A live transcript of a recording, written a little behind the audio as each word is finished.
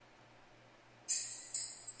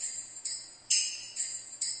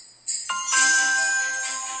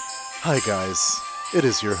Hi guys, it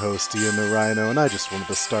is your host Ian the Rhino, and I just wanted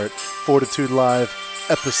to start Fortitude Live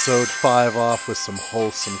Episode 5 off with some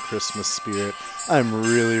wholesome Christmas spirit. I'm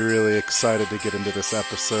really excited to get into this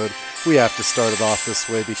episode. We have to start it off this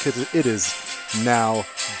way because it is now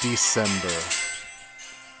December.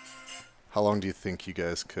 How long do you think you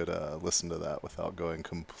guys could listen to that without going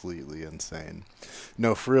completely insane?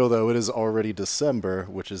 No, for real though, it is already December,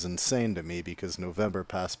 which is insane to me because November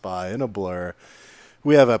passed by in a blur.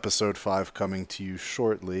 We have episode 5 coming to you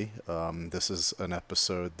shortly. This is an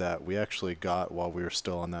episode that we actually got while we were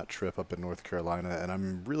still on that trip up in North Carolina, and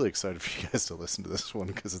I'm really excited for you guys to listen to this one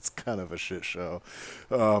because it's kind of a shit show.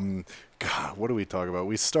 God, what do we talk about?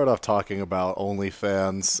 We start off talking about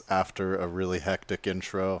OnlyFans after a really hectic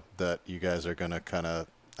intro that you guys are going to kind of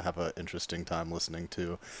have an interesting time listening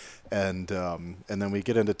to. And then we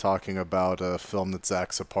get into talking about a film that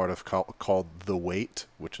Zach's a part of called The Weight,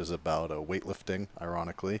 which is about weightlifting,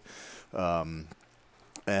 ironically.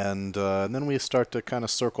 And then we start to kind of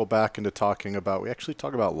circle back into talking about, we actually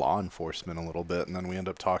talk about law enforcement a little bit, and then we end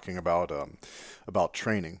up talking about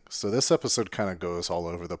training. So this episode kind of goes all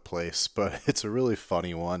over the place, but it's a really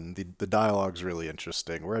funny one. The dialogue's really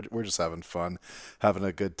interesting. We're just having fun, having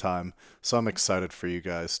a good time. So I'm excited for you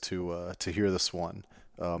guys to hear this one.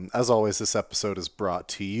 As always, this episode is brought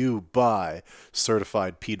to you by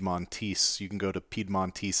Certified Piedmontese. You can go to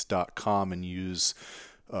piedmontese.com and use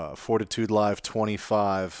Fortitude Live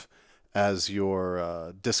 25 as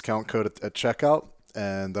your discount code at checkout,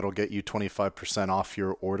 and that'll get you 25% off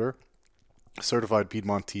your order. Certified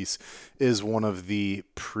Piedmontese is one of the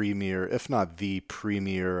premier, if not the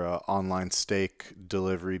premier, online steak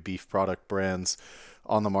delivery beef product brands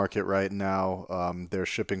on the market right now. Their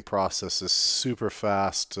shipping process is super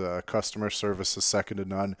fast. Customer service is second to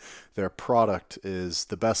none. Their product is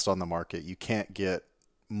the best on the market. You can't get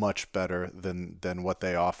much better than what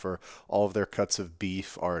they offer. All of their cuts of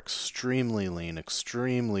beef are extremely lean,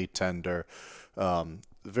 extremely tender,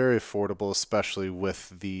 very affordable, especially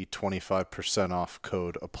with the 25% off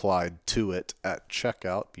code applied to it at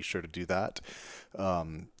checkout. Be sure to do that.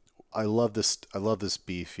 I love this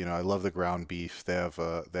beef. You know, I love the ground beef. They have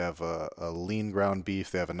a lean ground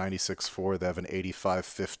beef. They have a 96.4. They have an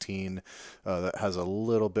 85.15 that has a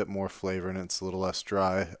little bit more flavor and it's a little less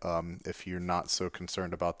dry. If you're not so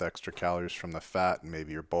concerned about the extra calories from the fat, and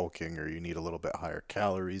maybe you're bulking or you need a little bit higher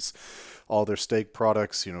calories, all their steak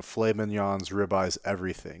products, you know, filet mignons, ribeyes,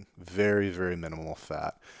 everything, very minimal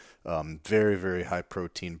fat. Very high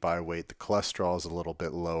protein by weight. The cholesterol is a little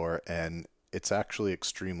bit lower, and it's actually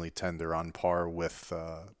extremely tender, on par with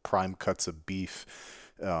prime cuts of beef.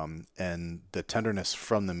 And the tenderness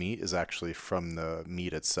from the meat is actually from the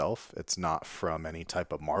meat itself. It's not from any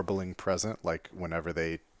type of marbling present, like whenever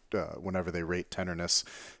they rate tenderness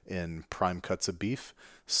in prime cuts of beef.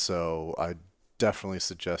 So I definitely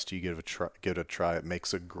suggest you give it a try. It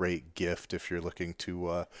makes a great gift if you're looking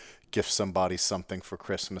to gift somebody something for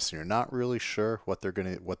Christmas and you're not really sure what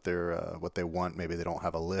they want. Maybe they don't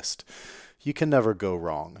have a list. You can never go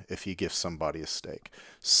wrong if you gift somebody a steak.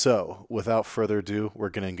 So, without further ado, we're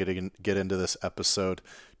going to get into this episode.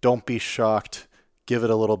 Don't be shocked. Give it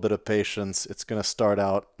a little bit of patience. It's going to start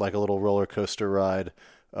out like a little roller coaster ride.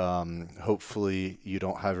 Hopefully you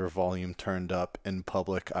don't have your volume turned up in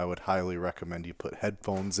public. I would highly recommend you put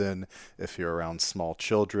headphones in if you're around small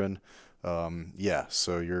children.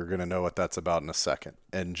 So you're going to know what that's about in a second.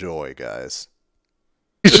 Enjoy, guys.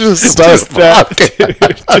 Just that.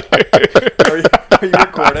 Are you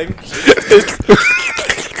recording?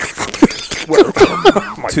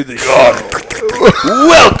 Welcome to the show.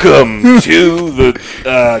 Welcome to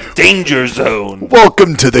the danger zone.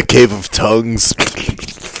 Welcome to the Cave of Tongues.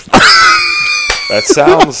 That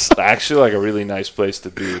sounds actually like a really nice place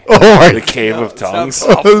to be. Oh my The Cave of Tongues.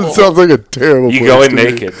 It sounds like a terrible place. You go in to be.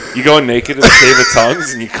 naked. You go in naked in the Cave of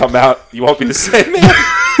Tongues, and you come out. You won't be the same man.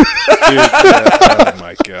 Dude, oh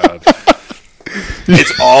my god.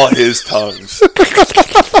 It's all his tongues.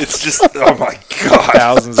 It's just, oh my god,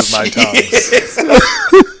 Thousands of my tongues.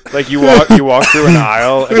 Like you walk through an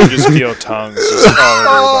aisle and you just feel tongues just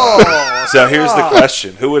all over your body. So here's the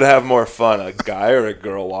question: who would have more fun, a guy or a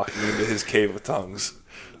girl walking into his cave of tongues?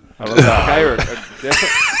 I love that.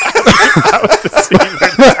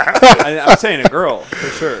 I'm saying a girl for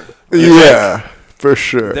sure. Yeah, for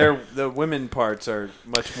sure. The women parts are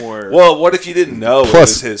much more. Well, what if you didn't know it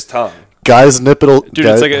was his tongue? Guys nip it. Dude,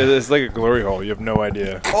 it's like a glory hole. You have no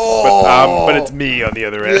idea. Oh. But it's me on the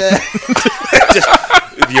other end. Just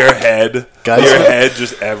your head. Your head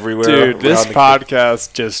just everywhere. Dude, this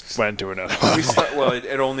podcast just went to another level.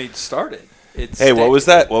 It only started. Hey, what was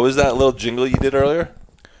that? What was that little jingle you did earlier?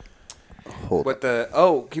 Hold What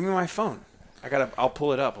on. give me my phone. I'll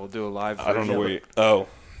pull it up. We'll do a live. I don't know version. where you. Oh,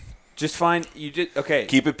 Just find you did okay.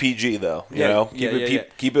 keep it PG though. You Yeah, know, yeah.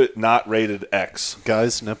 keep it not rated X.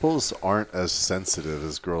 Guys' nipples aren't as sensitive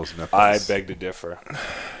as girls' nipples. I beg to differ.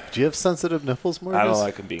 Do you have sensitive nipples, Marcus? I don't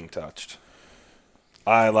like them being touched.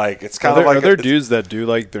 It's kind Are there, of like are there dudes that do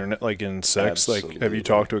like their like in sex? Like, have Absolutely. you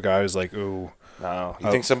talked to a guy who's like, "Ooh, No,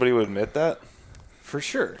 you think somebody would admit that? For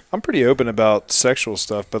sure. I'm pretty open about sexual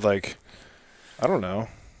stuff, but like, I don't know."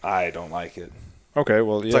 I don't like it. Okay,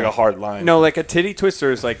 well, yeah. It's like a hard line. No, like a titty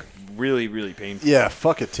twister is like really, really painful. Yeah,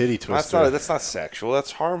 fuck a titty twister. that's not sexual.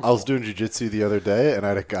 That's harmful. I was doing jiu-jitsu the other day, and I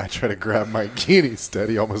had a guy try to grab my gi, instead.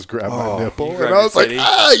 He almost grabbed my nipple. He And grabbed I was your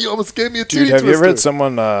like, titty? you almost gave me a titty Dude, have you ever had twister.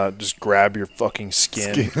 someone just grab your fucking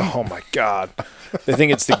skin? Oh my god, they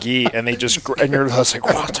think it's the gi, and they just and you're just like,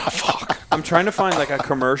 what the fuck? I'm trying to find like a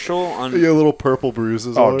commercial on. You have little purple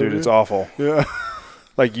bruises all Oh, dude, over it's you. awful. Yeah.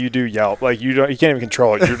 Like you do Yelp, like you can't even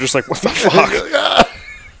control it. You're just like, what the fuck?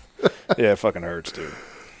 Yeah, it fucking hurts, dude.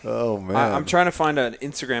 Oh, man. I'm trying to find an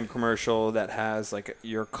Instagram commercial that has like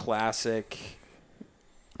your classic,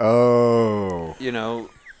 Oh. you know,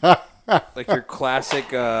 like your classic.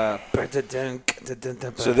 So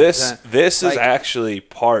So this is Like- actually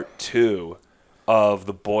part 2 of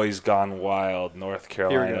the Boys Gone Wild North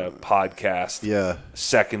Carolina go. podcast, Yeah.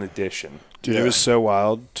 2nd edition. Dude, Yeah. it was so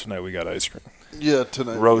wild. Tonight we got ice cream. Yeah,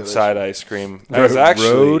 tonight. Roadside ice cream. That was actually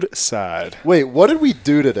roadside. Wait, what did we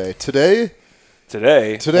do today? Today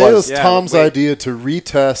today. was Yeah, Tom's wait. idea to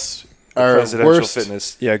retest our Presidential worst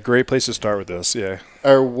Fitness. Yeah, great place to start with this. Yeah,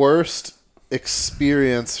 our worst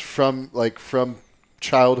experience from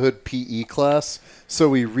childhood PE class. So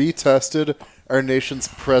we retested our nation's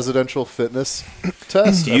presidential fitness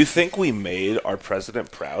test. Do you think we made our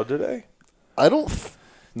president proud today? I don't.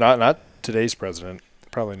 not today's president.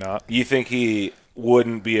 Probably not. You think he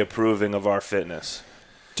wouldn't be approving of our fitness?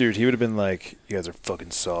 Dude, he would have been like, "You guys are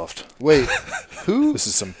fucking soft. Wait, who? This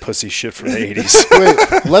is some pussy shit from the '80s."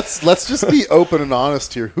 Wait, let's just be open and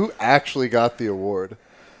honest here. Who actually got the award?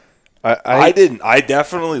 I didn't. I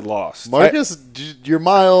definitely lost. Marcus, your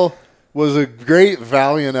mile was a great,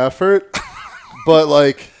 valiant effort, but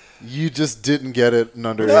like you just didn't get it in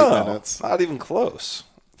under 8 minutes. Not even close.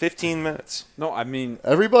 15 minutes. No, I mean,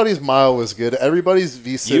 Everybody's mile was good. Everybody's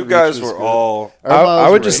VC. You guys reach was were good. all. Our I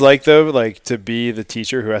miles would were just great. like though, like to be the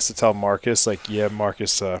teacher who has to tell Marcus, like, "Yeah,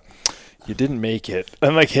 Marcus, you didn't make it,"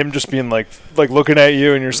 and like him just being like looking at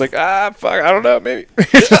you, and you're just like, fuck, I don't know, maybe.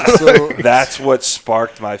 So, That's what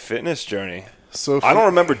sparked my fitness journey. so I don't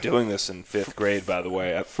remember doing this in 5th grade, by the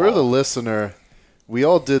way. at For all. the listener, we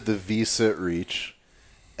all did the V-sit reach,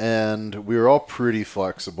 and we were all pretty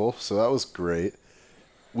flexible, so that was great.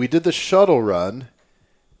 We did the shuttle run,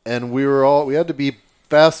 and we had to be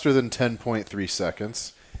faster than 10.3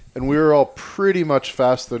 seconds, and we were all pretty much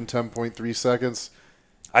faster than 10.3 seconds.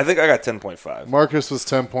 I think I got 10.5. Marcus was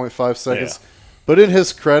 10.5 seconds, Yeah. but in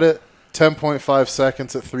his credit, 10.5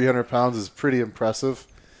 seconds at 300 pounds is pretty impressive.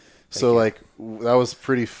 So, that was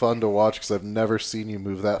pretty fun to watch because I've never seen you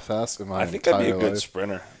move that fast in my I think entire I'd be a good life.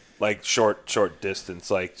 sprinter. Like short distance,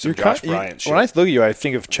 like some You're Josh kind- Bryant shit. When I look at you, I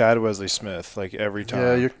think of Chad Wesley Smith, like every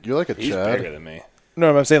time. Yeah, you're like a He's Chad. bigger than me.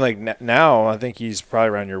 No, I'm saying like now, I think he's probably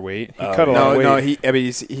around your weight. He cut a lot no, of weight. no. I mean,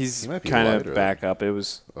 he's He might be kind lighter. of back up. It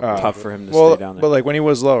was tough for him to well, stay down there. but like when he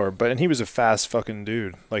was lower, and he was a fast fucking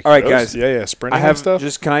dude. Like, All right, those- guys. yeah, sprinting I have and stuff.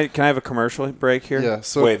 just can I have a commercial break here? Yeah.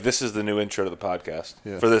 So Wait, this is the new intro to the podcast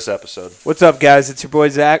Yeah. for this episode. What's up, guys? It's your boy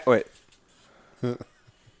Zach. Wait.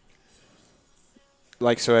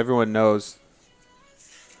 Like so everyone knows.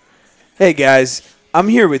 Hey guys, I'm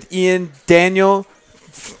here with Ian Daniel,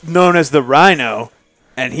 known as the Rhino,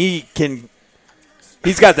 and he's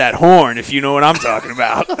got that horn, if you know what I'm talking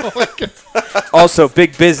about. Also,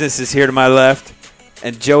 Big Business is here to my left,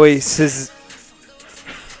 and Joey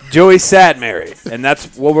Sadmary, and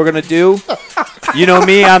that's what we're gonna do. You know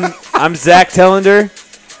me, I'm Zach Tellender,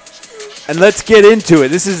 and let's get into it.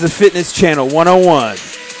 This is the Fitness Channel 101.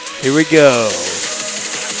 Here we go.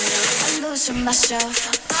 I'm losing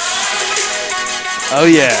myself. Oh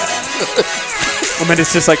yeah. I mean,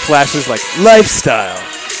 it's just like flashes like lifestyle.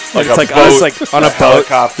 Like it's a like us boat, like on a boat.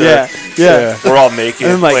 helicopter. Yeah. We're all making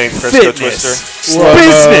And it, then like playing Frisco fitness, Twister. Slow-mo,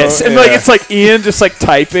 business, and like yeah. it's like Ian just like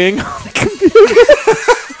typing.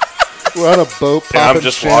 we're on a boat. And I'm popping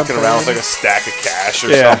just walking champagne. around with like a stack of cash or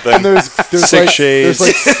Yeah. something. And there's Six like,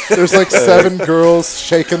 shades. There's like 7 girls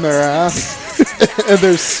shaking their ass, and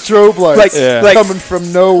there's strobe lights Like- Yeah. like coming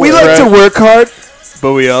from nowhere. We like to work hard,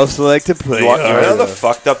 But we also like to play. You know the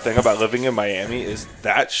fucked up thing about living in Miami is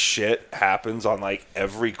that shit happens on like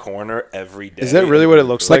every corner every day. Is that really what it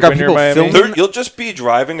looks like Like, are when you're in people Miami? filming? You'll just be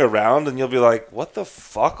driving around and you'll be like, "What the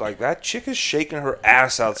fuck? Like that chick is shaking her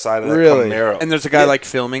ass outside of that Really? Camaro." And there's a guy like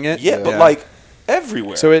filming it. yeah, but like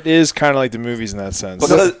everywhere. So it is kind of like the movies in that sense.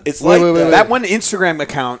 because it's Wait, like wait, wait, that. That one Instagram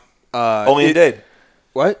account. Only in Dade.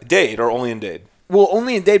 What? Dade or only in Dade. Well,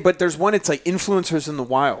 only in Dade, but there's one. It's like influencers in the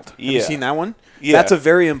wild. Have you Yeah. seen that one? Yeah. That's a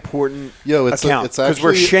very important it's account it's because we're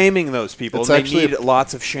actually- shaming those people. it's And they actually need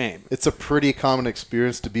lots of shame. It's a pretty common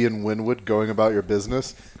experience to be in Wynwood going about your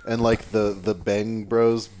business, and like the Bang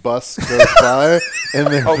Bros bus goes by, and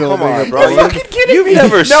they're Oh, filming come on, a bro. plane. You've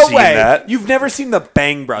never No seen way. that. You've never seen the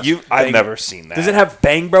Bang Bros. I've Bang- never seen that. Does it have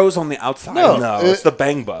Bang Bros on the outside? No. No, it's the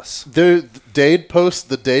Bang Bus. The Dade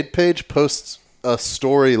page posts a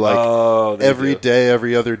story like Oh, they every do. day,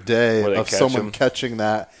 every other day Where they of catch someone 'em. catching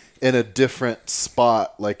that in a different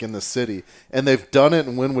spot, like in the city. And they've done it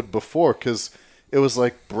in Wynwood before because it was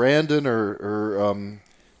like Brandon or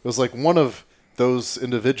it was like one of those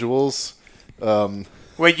individuals.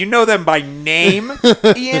 Wait, you know them by name,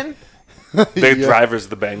 Ian? Big Yeah. drivers of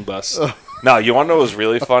the Bang Bus. Now, you want to know what was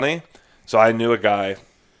really funny? So I knew a guy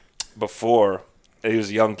before. He was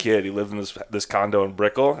a young kid. He lived in this condo in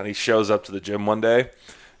Brickell, and he shows up to the gym one day,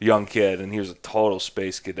 young kid, and he was a total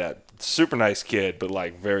space cadet. Super nice kid, but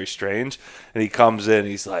like very strange. And he comes in,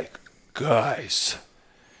 he's like, "Guys,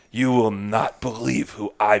 you will not believe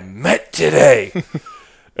who I met today."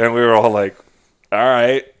 And we were all like, "All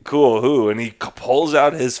right, cool, who?" And he pulls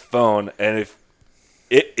out his phone, and if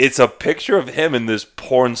it's a picture of him and this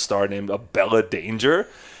porn star named Bella Danger.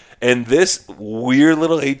 And this weird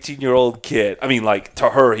little 18-year-old kid, I mean, like,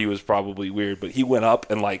 to her, he was probably weird, but he went up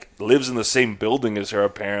and, like, lives in the same building as her,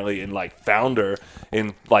 apparently, and, like, found her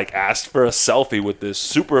and, like, asked for a selfie with this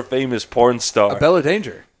super famous porn star. Bella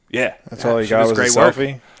Danger. Yeah. That's all you she got does was a great work.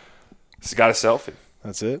 selfie. She's got a selfie.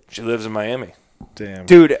 That's it. She lives in Miami. Damn.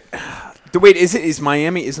 Dude, wait, isn't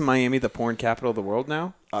Miami the porn capital of the world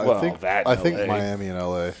now? Well, I think LA. Miami and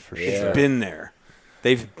LA for sure. It's been there.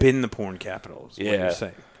 They've been the porn capitals. What Yeah. you're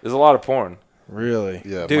saying. There's a lot of porn. Really?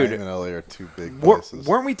 Yeah, Dude. Miami and LA are two big places.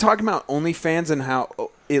 Weren't we talking about OnlyFans and how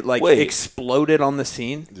it like Wait. exploded on the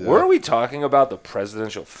scene? Yeah. Were we talking about the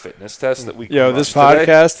presidential fitness test that we Yo, this crushed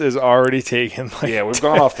today? podcast is already taken like Yeah, we've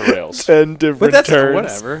gone off the rails. 10 different But that's turns.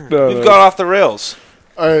 whatever. No, We've no. gone off the rails.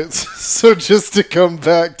 All right, so just to come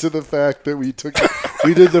back to the fact that we did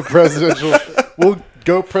the presidential, we'll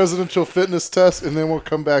go presidential fitness test, and then we'll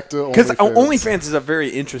come back to Because OnlyFans. OnlyFans is a very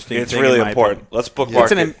interesting It's thing. really in my important. opinion. Let's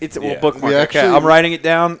bookmark It's it. we'll Yeah. bookmark. We it. actually- Okay, I'm writing it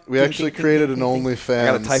down. We actually created an I OnlyFans.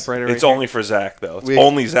 got a typewriter. It's right only for Zach, though. It's We-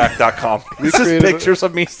 onlyzach.com. We It's just created a- pictures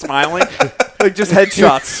of me smiling, like just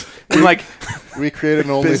headshots. And like, We created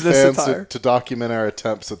an Business OnlyFans attire. to document our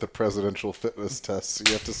attempts at the presidential fitness test. So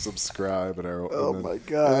you have to subscribe, and Oh my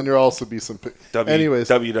God. And there'll also be some. Anyways,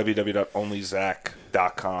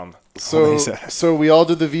 www.onlyzach.com. so we all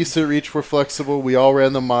did the Visa Reach. We're flexible. We all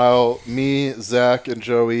ran the mile. Me, Zach, and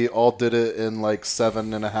Joey all did it in like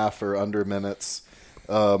 7.5 or under minutes.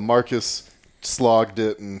 Marcus slogged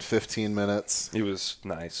it in 15 minutes. He was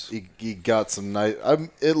nice. He got some nice.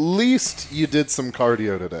 At least you did some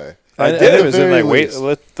cardio today. I did, did. at It was in very like wait.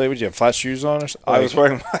 least. Like, would you have flat shoes on or something? I was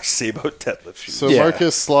wearing my Sabo deadlift shoes. So Yeah.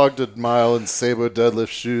 Marcus slogged a mile in Sabo deadlift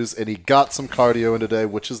shoes, and he got some cardio in today,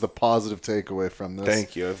 which is the positive takeaway from this.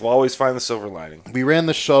 Thank you. We'll always find the silver lining. We ran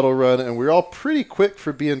the shuttle run, and we were all pretty quick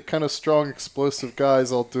for being kind of strong, explosive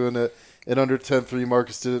guys, all doing it in under 10.3.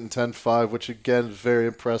 Marcus did it in 10.5, which again is very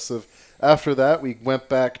impressive. After that, we went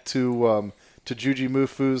back to Juji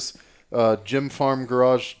Mufu's gym farm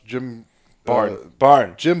garage, gym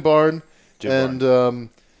Barn. Gym barn, and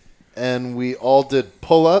we all did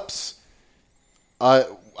pull-ups.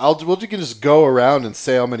 You can just go around and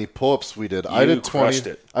say how many pull-ups we did. I You did 20. crushed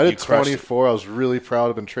it. I You did crushed it. 24. I was really proud.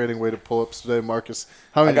 I've been training weighted pull-ups today. Marcus,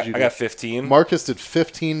 how many did you do? I got 15. Marcus did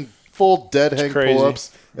 15 full dead hang crazy.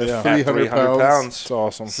 pull-ups at Yeah. 300 pounds. It's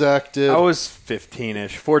awesome. Zach did. I was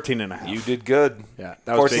 15-ish, 14 and a half. You did good. Yeah,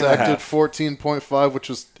 that was 14 big. and a Zach half. did 14.5, which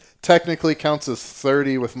was technically counts as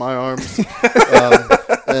 30 with my arms.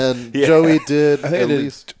 And Yeah. Joey did I think at I did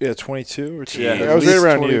least 22 or 2. Yeah, I was right least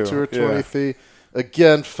around 22 you. or 23.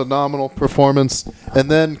 Again, phenomenal performance. And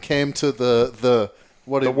then came to the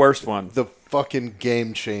worst one. the fucking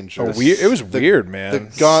game changer. It was weird, man. The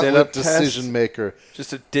gauntlet Sit-up test. decision maker.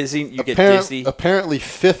 Just a dizzy. You get dizzy. Apparently,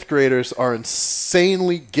 fifth graders are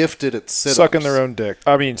insanely gifted at sit-ups. Sucking their own dick.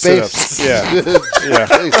 I mean, sit-ups. Base- Yeah. Yeah.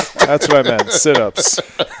 That's what I meant. Sit-ups.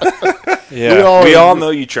 Yeah. We all know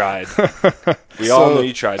you tried. We all know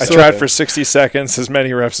you tried. I something. tried for 60 seconds, as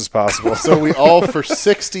many reps as possible. So we all, for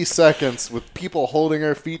 60 seconds, with people holding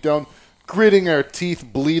our feet down, gritting our teeth,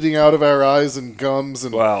 bleeding out of our eyes and gums,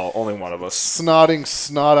 and Well, only one of us. snotting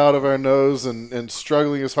snot out of our nose, and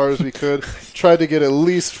struggling as hard as we could, tried to get at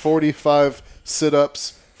least 45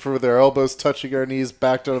 sit-ups for their elbows touching our knees,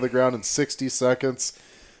 back down to the ground in 60 seconds.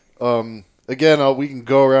 Again, we can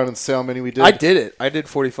go around and say how many we did. I did it. I did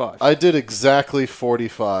 45. I did exactly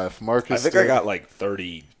 45. I Marcus think did, I got like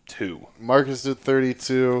 32. Marcus did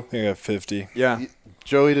 32. I think I got 50. yeah.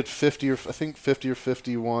 Joey did 50 or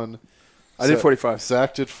 51. I did 45.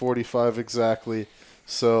 Zach did 45 exactly.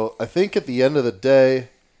 So I think at the end of the day,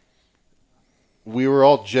 we were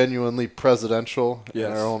all genuinely presidential in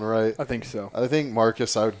Yes. our own right. I think so. I think,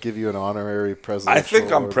 Marcus, I would give you an honorary presidential I think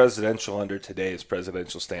I'm award. presidential under today's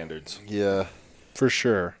presidential standards. Yeah. For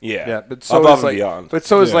sure. Yeah. Yeah, but so above is and like, beyond. but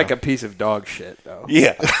so is Yeah. like a piece of dog shit, though.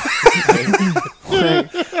 Yeah.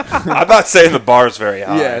 I'm not saying the bar's very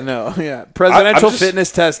high. Yeah, no, yeah. Presidential just-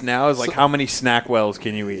 fitness test now is like how many snack wells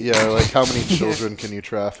can you eat? Yeah, like how many children can you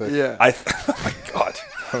traffic? Yeah. Oh my God.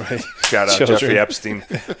 Shout out Children. Jeffrey Epstein.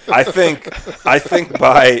 I think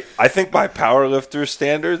by powerlifter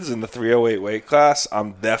standards in the 308 weight class,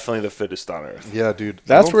 I'm definitely the fittest on earth. Yeah, dude.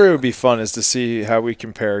 That's where it would be fun, is to see how we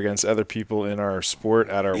compare against other people in our sport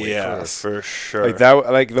at our weight Yeah, class. for sure. Like that,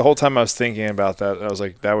 like the whole time I was thinking about that, I was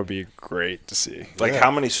like, that would be great to see. Like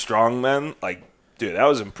how many strong men? Like, dude, that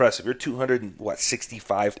was impressive. You're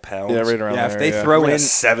 265 pounds. Yeah, right around Yeah, there. if they yeah. throw We're in, a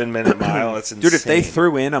 7-minute mile. That's insane. dude, if they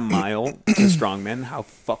threw in a mile to strongmen, how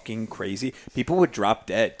fucking crazy! People would drop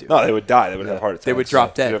dead, dude. No, they would die. They would have heart attacks. They would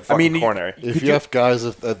drop dead. They'd have I mean, fucking coronary. If you have guys,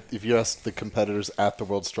 if you ask the competitors at the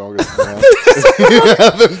World's Strongest Man, you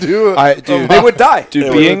have them do it. Dude, they would die. Dude,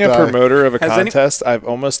 They being a would die. promoter of a Has any- contest, I've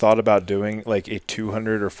almost thought about doing like a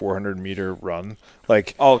 200 or 400 meter run.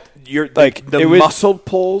 Like, Oh, you're Like, the it would- muscle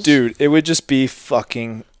pulls, dude, it would just be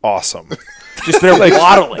fucking awesome. Just they're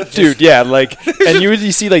waddling, Dude, yeah, like, and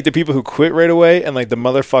you see like the people who quit right away, and like the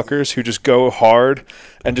motherfuckers who just go hard,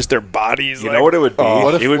 and just their bodies. You like, know what it would be?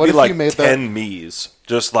 What if- it would what be if like you made 10 me's.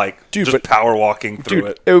 Just like, Dude, just but- power walking through Dude,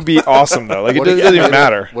 it. it would be awesome though. Like, it What if doesn't you even made it-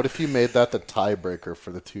 matter. What if you made that the tiebreaker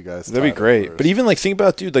for the two guys? That'd be tied great. first? But even like think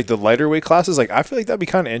about, dude, like the lighter weight classes. Like, I feel like that'd be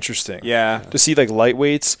kind of interesting. Yeah. To see like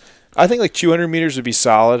lightweights. I think like 200 meters would be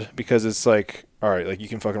solid because it's like, all right, like you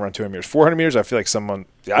can fucking run 200 meters. 400 meters, I feel like someone.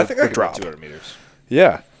 Yeah, I think I would could drop. drop 200 meters.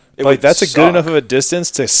 Yeah. It Like would that's a suck. good enough of a distance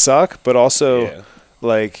to suck, but also Yeah.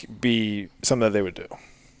 like be something that they would do.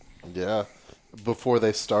 Yeah. Before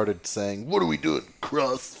they started saying, "What are we doing?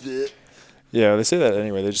 CrossFit." Yeah, they say that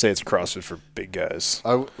anyway. They just say it's CrossFit for big guys.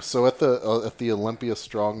 So at the Olympia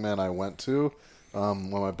Strongman I went to, when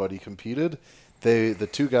my buddy competed, the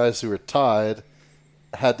two guys who were tied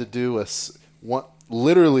had to do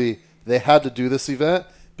literally they had to do this event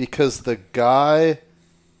because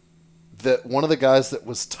one of the guys that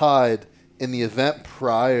was tied in the event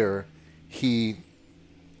prior, I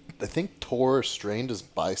think tore or strained his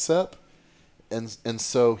bicep, and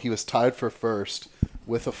so he was tied for first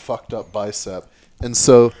with a fucked up bicep, and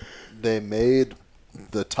so they made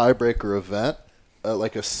the tiebreaker event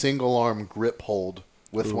like a single arm grip hold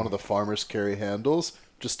with one of the farmer's carry handles,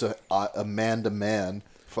 just a man to man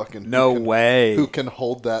fucking No way. who can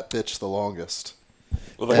hold that bitch the longest.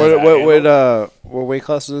 Well, they What weight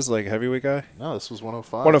class is this? Like heavyweight guy? No, this was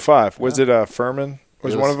 105. 105. Was it Furman?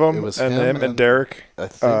 Was It one was- of them? it was and him and and- Derek. I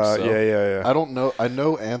think so. Yeah. I don't know. I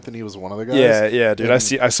know Anthony was one of the guys. Yeah, dude. And,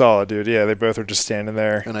 I saw it, dude. Yeah, they both were just standing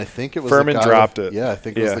there. And I think it was Furman the guy dropped with, it. Yeah, I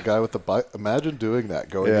think it was Yeah. the guy with the bicep. Imagine doing that,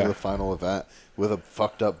 going Yeah. into the final event with a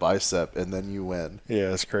fucked up bicep, and then you win. Yeah,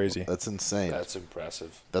 that's crazy. That's insane. That's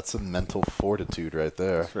impressive. That's some mental fortitude right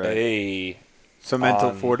there. Hey, So mental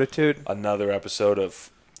On- fortitude. another episode of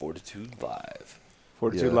Fortitude Live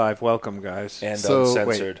Fortitude Yeah. Live. Welcome, guys. and So-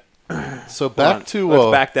 uncensored. So Hold back on. to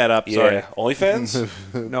Let's back that up. Sorry. Yeah, OnlyFans.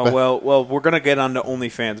 No, well, we're gonna get on to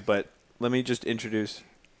OnlyFans, but let me just introduce.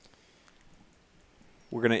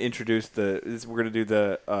 We're gonna introduce we're gonna do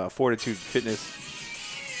the Fortitude Fitness.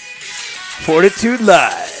 Fortitude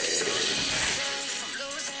Live.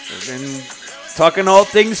 We've been talking all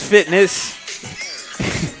things fitness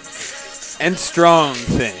and strong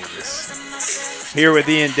things. Here with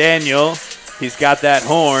Ian Daniel. He's got that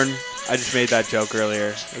horn. I just made that joke earlier.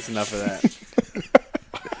 That's enough of that.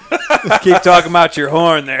 Keep talking about your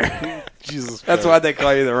horn there. Jesus. That's why they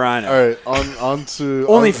call you the Rhino. All right, on to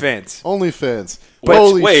OnlyFans. OnlyFans. Wait,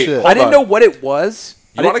 Holy wait, shit! hold I didn't on. know what it was.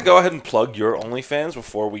 You want to go ahead and plug your OnlyFans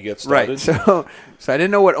before we get started? Right. So I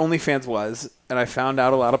didn't know what OnlyFans was, and I found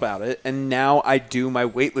out a lot about it, and now I do my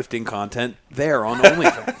weightlifting content there on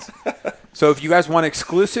OnlyFans. So if you guys want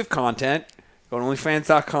exclusive content, go to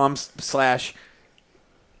OnlyFans.com/ZHard.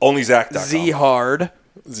 OnlyZach.com.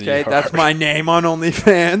 Okay, that's my name on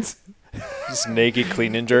OnlyFans. Just naked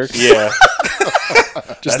clean and jerks. Yeah.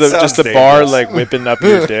 Just That the sounds bar dangerous. like whipping up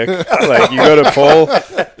your dick. Like you go to pull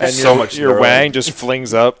and So much your neural. wang just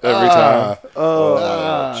flings up every time.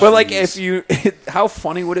 But like, if you, how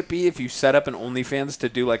funny would it be if you set up an OnlyFans to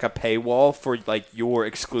do like a paywall for like your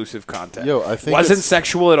exclusive content? Yo, I think wasn't it's-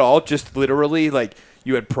 sexual at all. Just literally like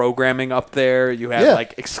you had programming up there. You had Yeah.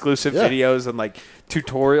 like exclusive Yeah. videos and like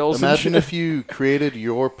tutorials. Imagine and if you created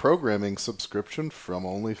your programming subscription from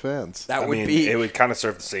OnlyFans. that I would mean, be. it would kind of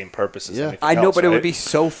serve the same purpose as Yeah. anything I know, else, but it would right? be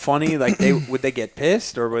so funny. Like, would they get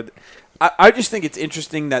pissed or would? I just think it's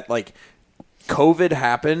interesting that like COVID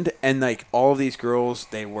happened and like all of these girls,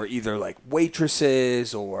 they were either like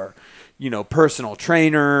waitresses or personal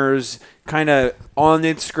trainers, kind of on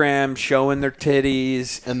Instagram showing their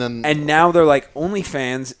titties, And now they're like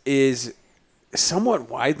OnlyFans is somewhat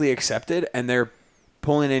widely accepted and they're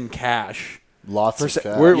pulling in cash. Lots of For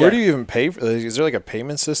cash. Where Yeah. do you even pay for? Is there like a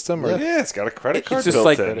payment system? Or Yeah, it's got a credit It's card just built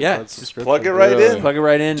like in. yeah, Plug it right Really? in. plug it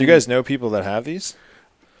right in. do you guys know people that have these?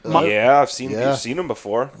 Yeah, I've seen Yeah. them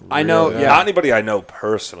before. I know. Really? Yeah. Not anybody I know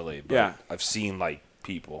personally, but Yeah. I've seen like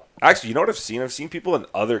people. Actually, you know what I've seen? I've seen people in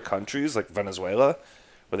other countries like Venezuela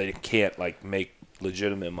where they can't like make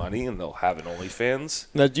legitimate money and they'll have an OnlyFans.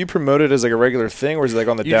 Now, do you promote it as like a regular thing, or is it like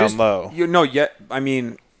on the You down just- low? You know, yet I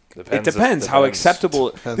mean, Depends it depends how acceptable.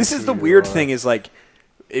 Depends This is who the you weird are. thing is like,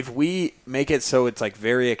 if we make it so it's like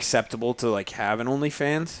very acceptable to like have an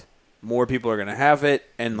OnlyFans, more people are gonna have it,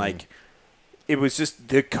 and like, it was just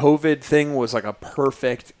the COVID thing was like a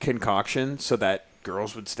perfect concoction so that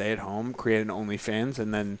girls would stay at home, create an OnlyFans,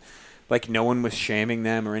 and then like no one was shaming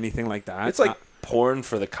them or anything like that. It's like porn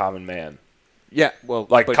for the common man. yeah, well,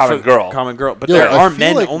 like but common for- girl. common girl, but Yo, there I are feel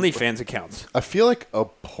men like- OnlyFans accounts. I feel like a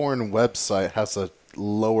porn website has a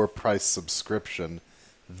lower price subscription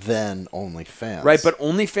than OnlyFans. Right, but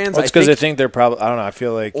OnlyFans, Well, it's because they think they're probably. I don't know. I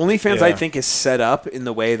feel like OnlyFans, yeah. I think, is set up in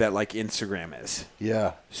the way that like Instagram is.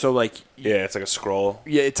 yeah. So like, Yeah, it's like a scroll.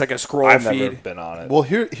 yeah, it's like a scroll I've feed. never been on it. Well,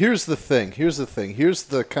 here's the thing. Here's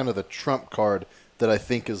the kind of the trump card that I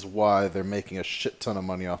think is why they're making a shit ton of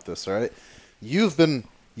money off this. All right, you're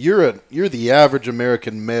the average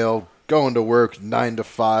American male going to work 9 to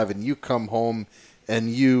 5, and you come home and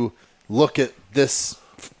you look at this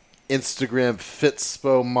Instagram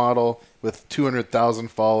Fitspo model with 200,000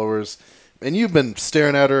 followers, and you've been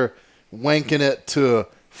staring at her, wanking it to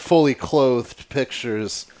fully clothed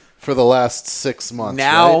pictures for the last 6 months.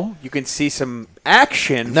 Now right? you can see some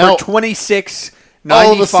action Now- for $26.95.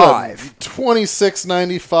 all of a sudden,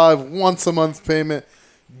 $26.95 once a month payment.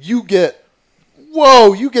 You get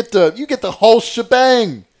the whole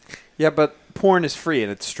shebang. Yeah, but porn is free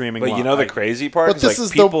and it's streaming. But you know the crazy part But is this like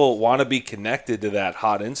is the- people want to be connected to that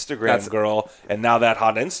hot Instagram girl, and now that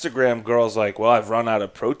hot Instagram girl's like, well, I've run out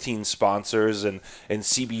of protein sponsors and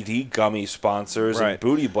CBD gummy sponsors Right. and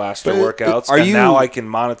booty blaster But workouts, are and you- now I can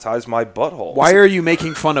monetize my butthole. Why are you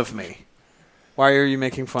making fun of me? Why are you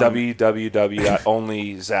making fun of me?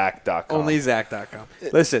 www.onlyzach.com. OnlyZach.com.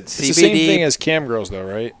 Listen, It's CBD. the same thing as cam girls, though,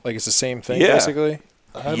 right? Like it's the same thing, Yeah. basically.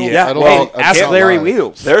 I Yeah. I don't Well, think- I ask can't Larry lie.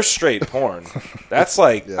 Wheels. They're straight porn. That's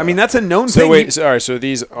like Yeah. I mean, that's a known So thing. wait, all right. So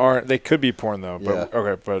these aren't. They could be porn though, but Yeah.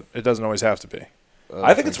 okay, but it doesn't always have to be.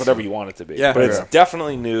 I think it's whatever you want it to be. Yeah. But it's Okay.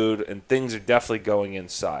 definitely nude, and things are definitely going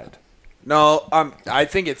inside. No, I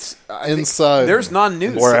think it's I think Inside. There's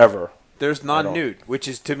non-nude. Wherever. There's non-nude, which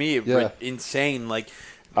is to me Yeah. insane. Like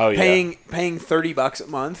Oh, yeah. paying $30 a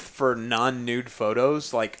month for non-nude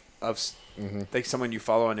photos, like of like someone you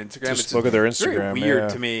follow on Instagram. Just it's look at their very Instagram, weird yeah.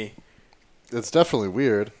 to me. It's definitely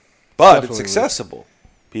weird. But Definitely it's weird. accessible.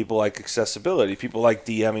 People like accessibility. People like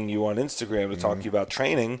DMing you on Instagram to talk to you about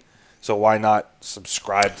training. So why not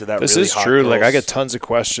subscribe to that? This really is hot true. Like I girl's- get tons of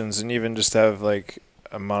questions, and even just have like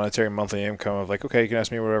a monetary monthly income of like, okay, you can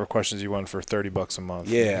ask me whatever questions you want for $30 a month.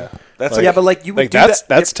 Yeah, that's Like- Yeah, but like you would like do that's that.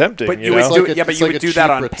 that's tempting. But you you know? would It's do like it. a- Yeah, but it's you like would a do that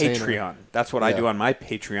cheap on retainer. Patreon. That's what I Yeah. do on my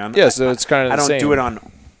Patreon. Yeah, so it's kind of I the don't same. do it on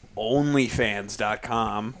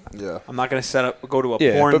OnlyFans.com. Yeah. I'm not going to go to a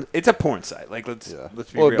Yeah, porn. but- It's a porn site. Like let's be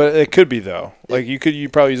Well, real. but it could be though. Like you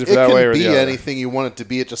probably use it for It that can way or be the other. anything you want it to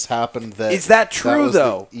be. It just happened that Is that true was the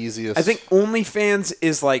though? easiest. I think OnlyFans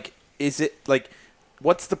is like. Is it like?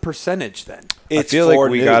 What's the percentage then? It's feel like for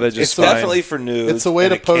we nudes. gotta just It's find- definitely for nudes. it's a way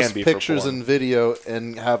and to it can post be for pictures porn. and video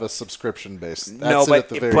and have a subscription base. That's no, it but at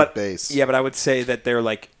the very base. Yeah, but I would say that they're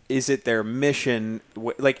like. Is it their mission?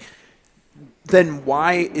 Like, then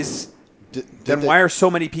why is? Did Then they- why are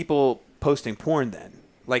so many people posting porn then?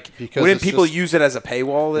 Like, Because wouldn't it's people just- use it as a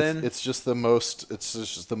paywall then? It's just the most. It's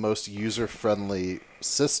just the most user-friendly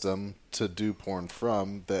system to do porn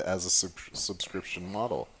from that as a subscription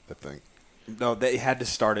model. I think. No, they had to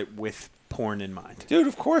start it with porn in mind. Dude,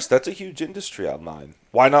 of course, that's a huge industry online.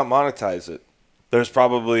 Why not monetize it? There was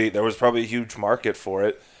probably a huge market for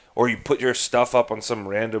it, or you put your stuff up on some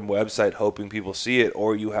random website hoping people see it,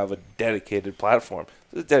 or you have a dedicated platform.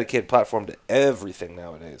 There's a dedicated platform to everything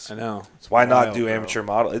nowadays. I know. It's Why not wild, do bro. amateur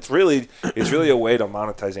model? It's really a way to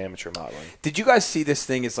monetize amateur modeling. Did you guys see this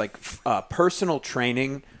thing? It's like personal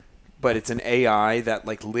training, but it's an AI that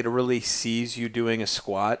like literally sees you doing a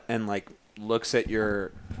squat and like looks at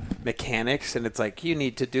your mechanics, and it's like, you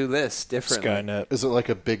need to do this differently. Skynet. Is it like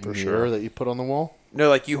a big mirror sure. that you put on the wall? No,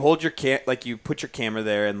 like you hold your like you put your camera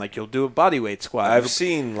there, and like you'll do a bodyweight squat. I've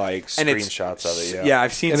seen like And it's- screenshots of it. Yeah,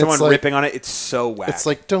 I've seen And someone it's like- ripping on it. It's so whack. It's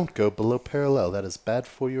like, don't go below parallel. That is bad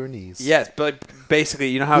for your knees. yes, but basically,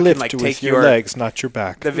 you know how it Lift can like with take your legs, not your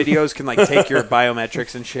back. The videos can like take your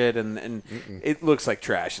biometrics and shit, and it looks like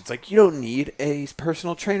trash. It's like, you don't need a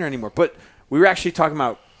personal trainer anymore. But we were actually talking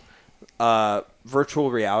about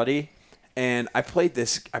virtual reality, and I played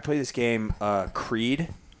this game Creed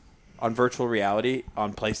on virtual reality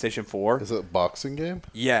on PlayStation 4. Is it a boxing game?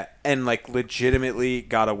 Yeah, and like legitimately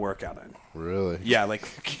got a workout in. Really? Yeah, like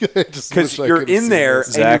I just because wish I you're could've in seen there, this.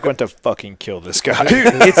 and Zach you went to fucking kill this guy. dude,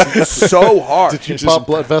 it's so hard. Did you pop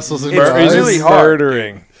blood vessels in It's your eyes? really hard.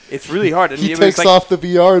 murdering. It's really hard. And He it was takes like, off the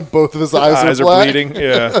VR and both of his eyes, Eyes are are black. bleeding.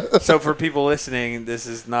 Yeah. So for people listening, this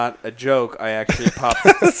is not a joke. I actually popped.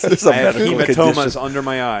 It's a I have medical hematomas condition. under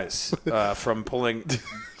my eyes from pulling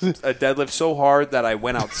a deadlift so hard that I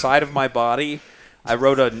went outside of my body. I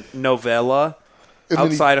wrote a novella And then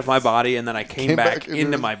he outside of my body, and then I came back into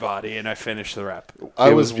into his- my body, and I finished the rep. I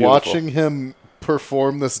It was was beautiful. watching him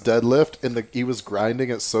perform this deadlift, and he was grinding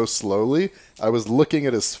it so slowly. I was looking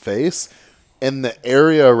at his face, and the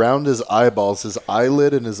area around his eyeballs, his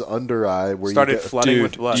eyelid and his under eye, where Started you get, flooding Dude,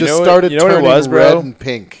 with blood. you just know what- started you know what it turning was, red bro? and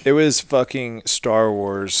pink. It was fucking Star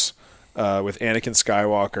Wars with Anakin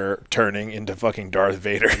Skywalker turning into fucking Darth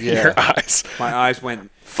Vader. Yeah. Your eyes My eyes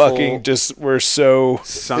went fucking full just were so.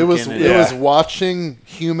 sunken. It was in. it was Yeah. watching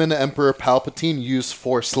human Emperor Palpatine use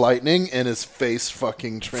Force lightning, and his face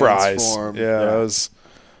fucking Fries. transformed. Yeah, that was.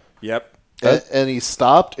 Yep. And he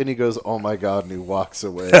stopped, and he goes, "Oh my god!" and he walks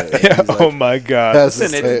away. And Yeah, he's like, oh my god. has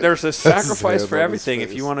his Listen, hand- there's a has his sacrifice hand for on his everything. If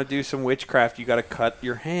face. you want to do some witchcraft, you got to cut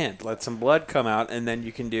your hand, let some blood come out, and then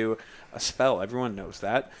you can do a spell. Everyone knows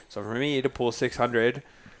that. So for me to pull 600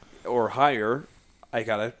 or higher, I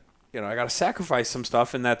gotta sacrifice some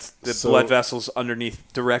stuff, and that's the So- blood vessels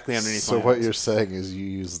directly underneath. So my what eyes. you're saying is you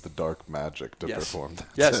use the dark magic to Yes. perform that.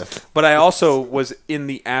 Yes, but I also was in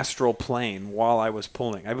the astral plane while I was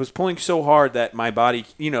pulling. I was pulling so hard that my body,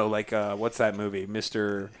 like what's that movie,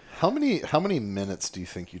 Mr. How many minutes do you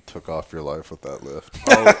think you took off your life with that lift?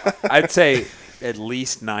 Oh, I'd say at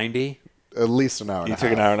least 90. At least an hour. You and a took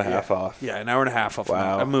half. an hour and a half off. Yeah, an hour and a half of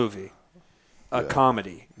Wow. a movie, a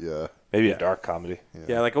comedy. Yeah. Maybe a dark comedy.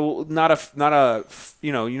 Yeah, like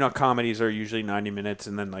comedies are usually 90 minutes,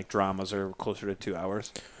 and then like dramas are closer to 2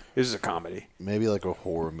 hours. This is a comedy. Maybe like a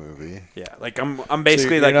horror movie. Yeah, like I'm So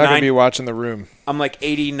basically you're like not gonna nine. be watching The Room, I'm like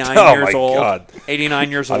 89 Oh years my old. God.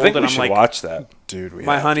 89 years I old, think and we I'm should like, watch that. dude.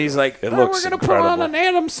 my honey's like, It "Oh, looks we're gonna put on incredible. an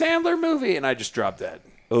Adam Sandler movie, and I just dropped dead.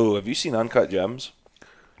 Oh, have you seen Uncut Gems?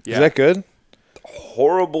 Yeah, Is that good?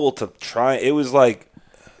 Horrible to try. It was like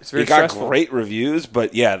it's very it got stressful. great reviews,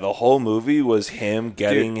 but yeah, the whole movie was him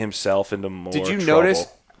getting himself into more Did you trouble. notice?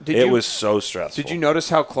 It was so stressful. Did you notice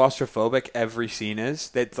how claustrophobic every scene is?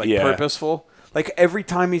 That's like Yeah. purposeful. Like every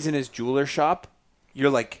time he's in his jeweler shop, you're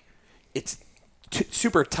like, it's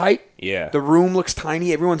super tight. Yeah. The room looks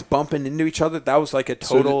tiny. Everyone's bumping into each other. That was like a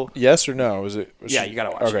total. Yes or no? Was Yeah, you gotta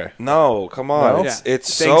watch it. Okay. No, come on. No? It's, Yeah.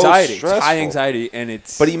 it's so anxiety. stressful. It's high anxiety, and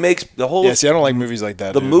it's. But he makes the whole. Yeah, see, I don't like movies like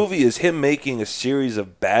that. The dude. movie is him making a series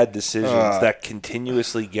of bad decisions that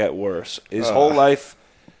continuously get worse. His whole life,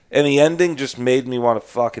 and the ending just made me want to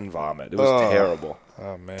fucking vomit. It was terrible.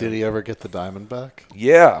 Oh man. Did he ever get the diamond back?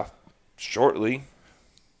 Yeah, shortly.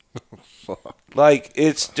 Like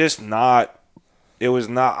it's just not. It was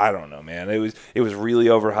not. I don't know, man. It was really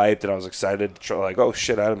overhyped, and I was excited. To try, like, oh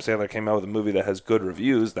shit, Adam Sandler came out with a movie that has good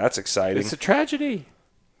reviews. That's exciting. it's a tragedy.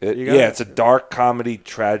 Yeah, gotta- it's a dark comedy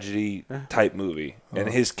tragedy type movie, and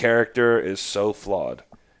his character is so flawed,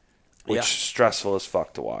 which Yeah. is stressful as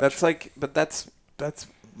fuck to watch. That's like, but that's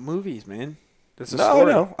movies, man. That's a no,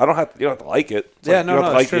 story. no, I don't have. You don't have to like it. It's Yeah, like, no, you don't no,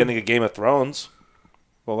 have to like it's true. the ending of Game of Thrones.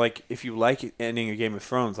 Well, like if you like ending a Game of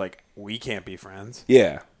Thrones, like we can't be friends.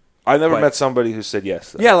 Yeah, I never But- met somebody who said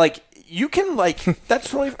yes. To that. Yeah, like you can like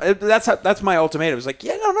that's really that's my ultimatum. It's like,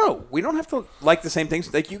 yeah, no, we don't have to like the same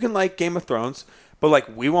things. Like you can like Game of Thrones, but like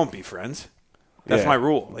we won't be friends. That's Yeah. my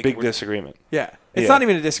rule. Like, Big disagreement. Yeah, it's Yeah. not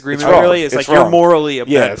even a disagreement. It's wrong. Really, it's It's like you're wrong. morally a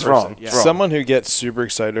Yeah, bad it's person. wrong. Yeah. It's wrong. Someone who gets super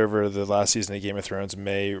excited over the last season of Game of Thrones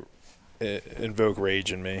may invoke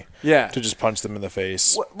rage in me. Yeah. To just punch them in the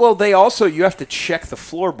face. Well, they also you have to check the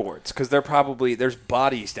floorboards because they're probably there's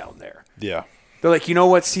bodies down there. Yeah. They're like, you know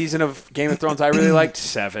what season of Game of Thrones I really liked?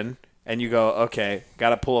 7. And you go, okay, got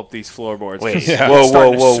to pull up these floorboards. Wait, Yeah. whoa, It's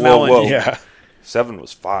starting to whoa, smell in whoa. here. Yeah. 7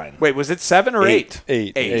 was fine. Wait, was it 7 or 8?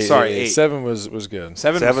 8. Sorry, 8. 7 was good.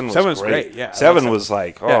 7 was great. Yeah, I 7 love was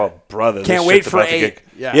like, oh, Yeah. brother. Can't this wait shit's for about to 8.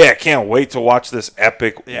 get- Yeah. Can't wait to watch this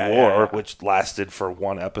epic Yeah, war, yeah, yeah. which lasted for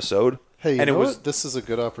one episode. Hey, you And it know was- what? This is a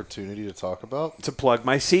good opportunity to talk about. To plug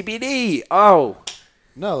my CBD. Oh,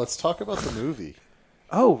 Let's talk about the movie.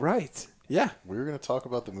 right. Yeah. We were going to talk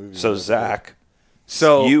about the movie. So, Zach,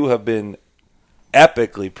 So you have been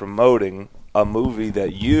epically promoting a movie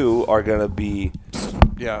that you are going to be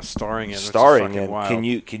yeah, starring in. which is starring fucking in.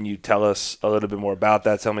 wild. Can you tell us a little bit more about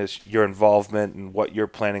that? Tell me your involvement and what you're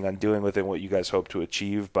planning on doing with it, and what you guys hope to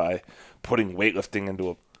achieve by putting weightlifting into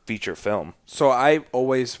a feature film. So I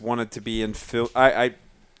always wanted to be in film. I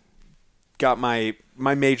got my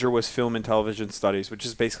major was film and television studies, which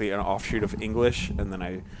is basically an offshoot of English, and then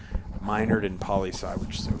I minored in poli-sci,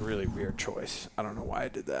 which is a really weird choice. I don't know why I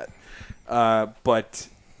did that. But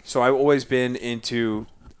so I've always been into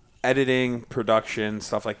editing, production,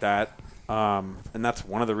 stuff like that. And that's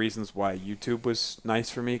one of the reasons why YouTube was nice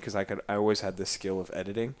for me, because I always had this skill of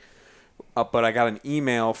editing. But I got an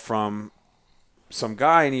email from some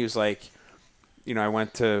guy, and he was like, I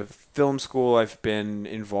went to film school. I've been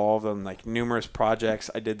involved in like numerous projects.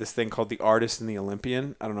 I did this thing called The Artist and the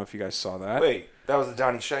Olympian. I don't know if you guys saw that. Wait, that was the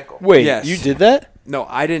Donnie Schenkel. Wait, Yes. you did that? No,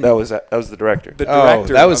 I didn't. That was the director. the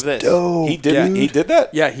director that was of this. dope. He did. Yeah. He did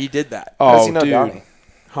that. Yeah, he did that. How does Oh, he know dude. Donnie?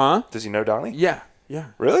 Huh? Does he know Donnie? Yeah. Yeah.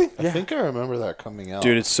 Really? I think I remember that coming out.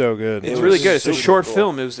 Dude, it's so good. It's It really was good. It's a super short cool.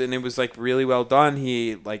 film. It was like really well done.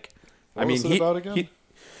 He like, What was it about again?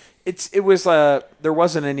 It was there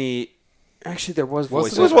wasn't any. Actually, there was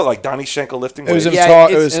Wasn't It was voiceover what, like Donnie Schenkel lifting It was him weights? Yeah,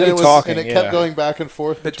 it was and him it was, talking. and it yeah. kept going back and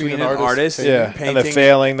forth between Between an artist and Yeah, and painting then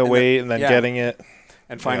failing the and then- weight and then yeah. getting it.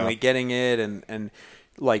 and finally getting it, and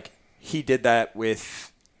like he did that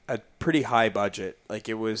with a pretty high budget. Like I think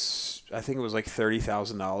it was like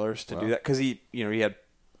 $30,000 to do that, because he had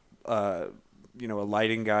a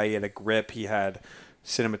lighting guy, he had a grip, he had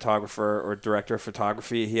cinematographer or director of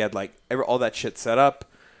photography, he had like all that shit set up,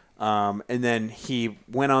 and then he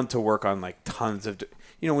went on to work on like tons of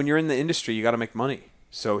when you're in the industry, you got to make money.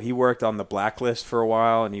 So he worked on The Blacklist for a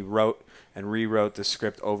while, and he wrote and rewrote the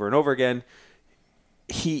script over and over again.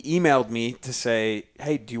 He emailed me to say,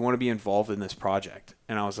 hey, do you want to be involved in this project?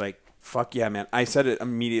 And I was like, fuck yeah, man. I said it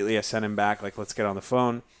immediately. I sent him back, like, let's get on the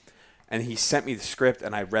phone. And he sent me the script,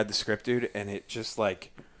 and I read the script, dude, and it just,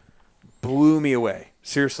 like, blew me away.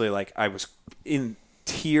 Seriously, like, I was in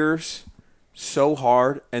tears so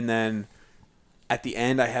hard, and then at the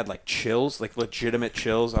end I had, like, chills, like, legitimate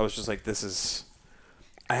chills. I was just like,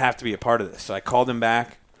 I have to be a part of this. So I called him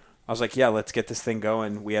back. I was like, yeah, let's get this thing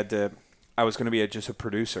going. I was going to be just a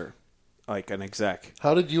producer, like an exec.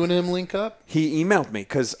 How did you and him link up? He emailed me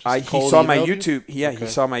because he cold saw my emailed you? YouTube. Yeah, Okay. he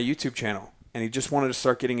saw my YouTube channel, and he just wanted to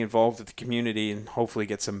start getting involved with the community and hopefully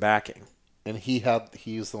get some backing. And he's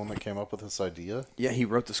the one that came up with this idea? Yeah, he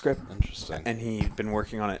wrote the script. Interesting. And he'd been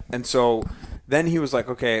working on it. And so then he was like,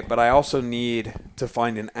 okay, but I also need to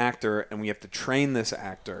find an actor, and we have to train this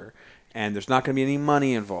actor, and there's not going to be any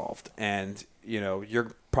money involved, and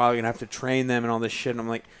you're probably going to have to train them and all this shit. And I'm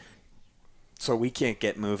like, so we can't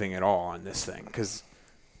get moving at all on this thing, because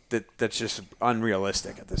that's just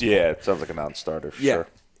unrealistic at this point. Yeah, it sounds like a non-starter. For Yeah. Sure.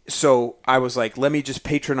 So I was like, let me just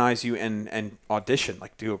patronize you and audition,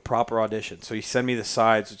 like do a proper audition. So he sent me the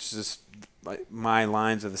sides, which is just my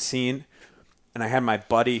lines of the scene. And I had my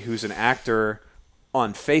buddy who's an actor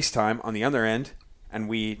on FaceTime on the other end, and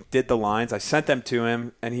we did the lines. I sent them to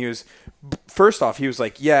him, and first off, he was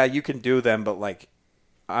like, yeah, you can do them, but like,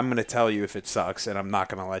 I'm going to tell you if it sucks, and I'm not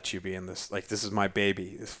going to let you be in this. Like, this is my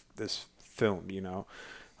baby, this film,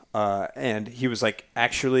 and he was like,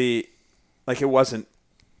 actually, like, it wasn't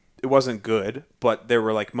good, but there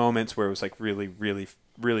were like moments where it was like really, really,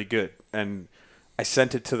 really good. And I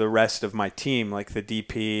sent it to the rest of my team, like the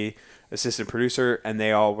DP, assistant producer, and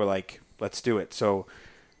they all were like, let's do it. So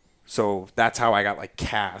that's how I got like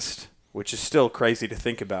cast, which is still crazy to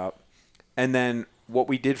think about. And then what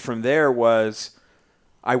we did from there was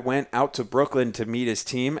I went out to Brooklyn to meet his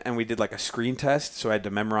team, and we did like a screen test. So I had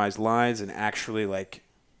to memorize lines and actually like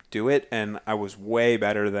do it, and I was way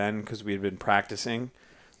better then because we had been practicing.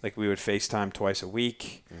 Like, we would FaceTime twice a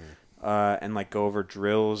week and, like, go over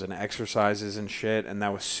drills and exercises and shit, and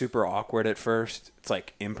that was super awkward at first. It's,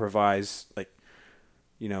 like,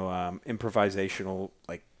 improvisational,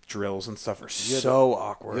 like, drills and stuff are so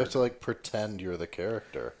awkward. You have to like pretend you're the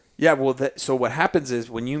character. Yeah, well, so what happens is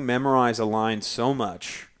when you memorize a line so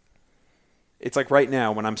much, it's like right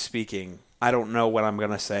now when I'm speaking, I don't know what I'm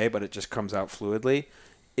going to say, but it just comes out fluidly.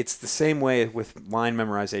 It's the same way with line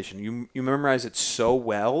memorization. You memorize it so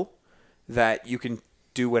well that you can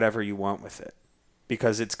do whatever you want with it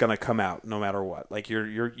because it's going to come out no matter what. Like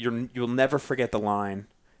you'll never forget the line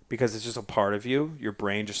because it's just a part of you. Your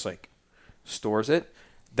brain just like stores it.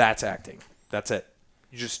 That's acting. That's it.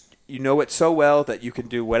 You know it so well that you can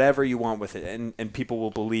do whatever you want with it, and people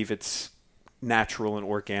will believe it's natural and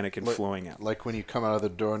organic and flowing out. Like when you come out of the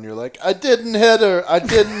door and you're like, I didn't hit her.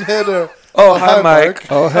 Oh, hi, Mike.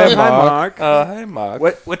 Oh, hey, Hi, Mark. Mark. Hey, Mark.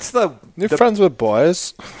 What's the You're friends with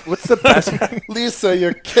boys. what's the best? Lisa,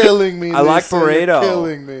 you're killing me. I like Lisa, you're burrito.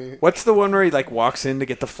 killing me. What's the one where he like walks in to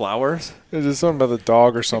get the flowers? Is it something about the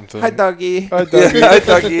dog or something? Hi, doggy. Hi, doggy. Hi,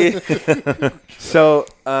 Dougie. So,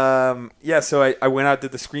 so I went out,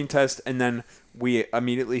 did the screen test, and then we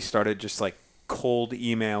immediately started just like cold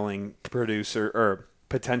emailing producer or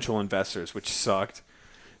potential investors, which sucked.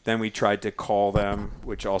 Then we tried to call them,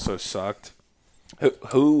 which also sucked.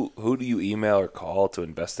 Who do you email or call to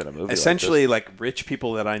invest in a movie? Essentially, like rich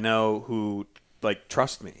people that I know who like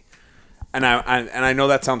trust me, and I know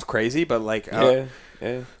that sounds crazy, but like yeah.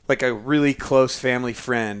 like a really close family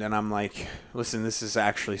friend, and I'm like, listen, this is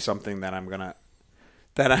actually something that I'm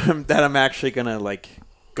actually gonna like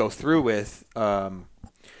go through with. And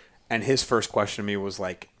his first question to me was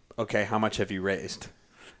like, okay, how much have you raised?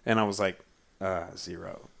 And I was like,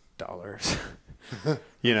 $0.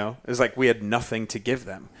 You know, it's like we had nothing to give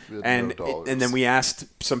them. And then we asked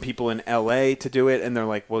some people in LA to do it, and they're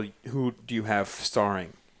like, well, who do you have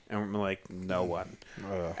starring? And we're like, no one.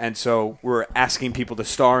 And so we're asking people to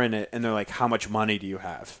star in it, and they're like, how much money do you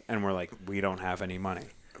have? And we're like, we don't have any money.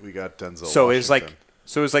 We got Denzel. So it Washington.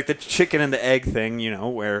 was like the chicken and the egg thing, you know,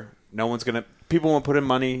 where no one's gonna, people won't put in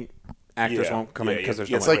money, actors Yeah. won't come in because there's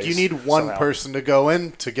Yeah. no It's money. like you need one somehow. person to go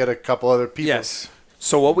in to get a couple other people. Yes.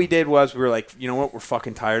 So what we did was we were like, you know what, we're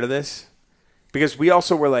fucking tired of this, because we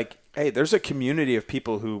also were like, hey, there's a community of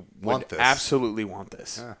people who Want would this. absolutely want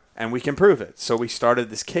this, and we can prove it. So we started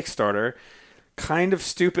this Kickstarter, kind of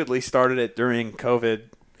stupidly started it during COVID,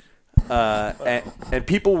 and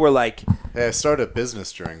people were like, Hey, I started a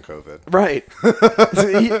business during COVID. right.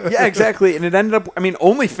 Yeah, exactly. And it ended up, I mean,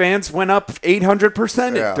 OnlyFans went up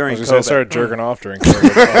 800% Yeah. during I was gonna say, I COVID. started jerking off during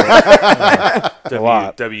COVID. A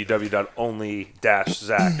lot. www.only-zach.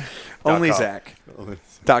 Only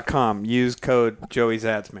Zach.com. Use code Joey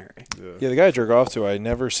Zadsmary. Yeah, the guy I jerk off to, I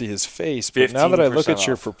never see his face. But now that I look 15% at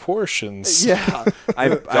your off. proportions, Yeah.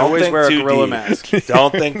 I always wear a gorilla mask.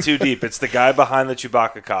 Don't think too deep. It's the guy behind the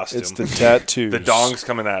Chewbacca costume. it's the tattoos. The dong's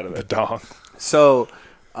coming out of The it. dong. So,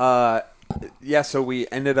 so we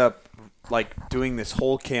ended up like doing this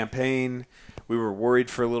whole campaign. We were worried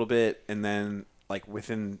for a little bit, and then like with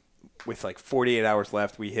 48 hours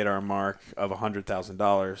left, we hit our mark of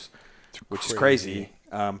 $100,000, which is crazy.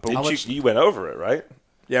 But You went over it, right?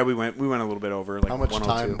 yeah, we went a little bit over. Like How much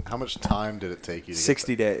 102. time? How much time did it take you? To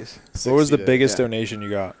 60 days. What was the 60 days. biggest Yeah. donation you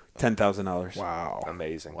got? $10,000. Wow.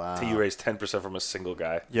 Amazing. Wow. Till you raised 10% from a single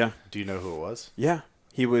guy. Yeah, Do you know who it was? yeah.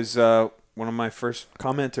 He was one of my first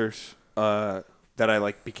commenters that I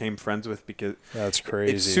like became friends with because That's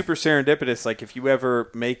crazy. it's super serendipitous. Like if you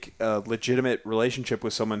ever make a legitimate relationship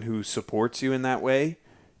with someone who supports you in that way,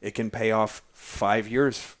 it can pay off 5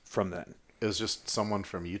 years from then. It was just someone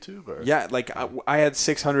from YouTube, or Yeah, like I had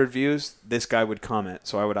 600 views. This guy would comment,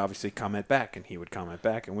 so I would obviously comment back, and he would comment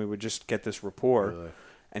back, and we would just get this rapport. Really?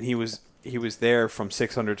 And he was there from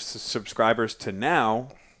 600 subscribers to now,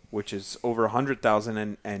 which is over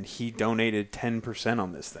 100,000, and he donated 10%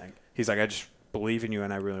 on this thing. He's like, I just believe in you,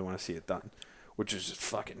 and I really want to see it done, which is just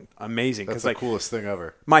fucking amazing. That's Because the like coolest thing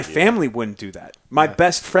ever. my family wouldn't do that. My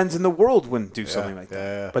best friends in the world wouldn't do something like that.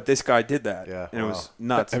 yeah. But this guy did that, Yeah, and it wow. was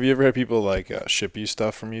nuts. Have you ever had people like ship you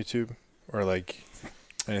stuff from YouTube or like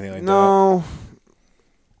anything like that? No.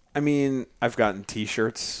 I mean, I've gotten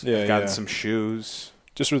T-shirts. Yeah, I've gotten yeah. some shoes.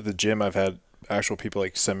 Just with the gym, I've had actual people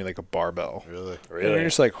like send me like a barbell. Really? And you're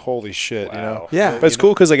just like, holy shit, you know? Wow. Yeah. But it's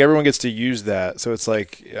cool because like everyone gets to use that, so it's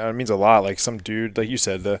like it means a lot. Like some dude, like you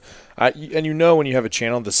said, and you know when you have a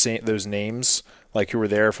channel, those names like who were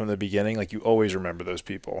there from the beginning, like you always remember those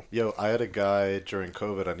people. Yo, I had a guy during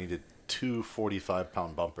COVID. I needed two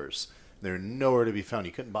 45-pound bumpers. They're nowhere to be found.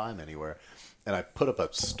 You couldn't buy them anywhere. and I put up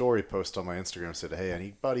a story post on my Instagram and said, hey,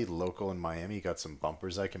 anybody local in Miami got some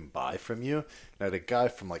bumpers I can buy from you? And I had a guy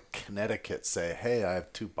from like Connecticut say, hey, I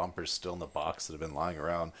have 2 bumpers still in the box that have been lying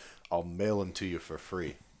around. I'll mail them to you for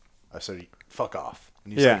free. I said, fuck off.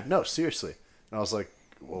 And he's like, no, seriously. And I was like,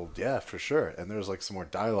 well, yeah, for sure. And there was like some more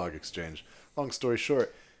dialogue exchange. Long story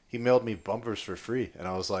short, he mailed me bumpers for free. And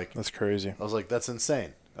I was like, That's crazy. I was like, that's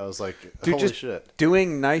insane. I was like, Dude, holy just shit.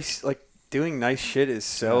 doing nice shit is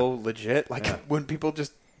so legit. Like when people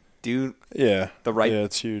just do Yeah. the right, Yeah,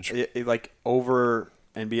 it's huge. like over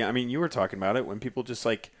and beyond. I mean, you were talking about it when people just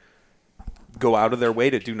like go out of their way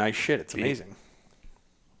to do nice shit. It's amazing.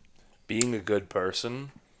 Being a good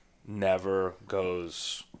person never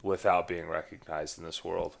goes without being recognized in this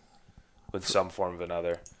world with some form of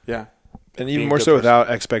another. Yeah. And Being even a more good so person. without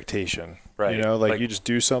expectation. Right. You know, like you just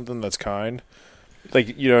do something that's kind.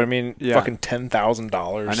 Like, you know what I mean? Yeah. Fucking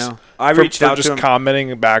 $10,000. I know. I for, reached for out just to him.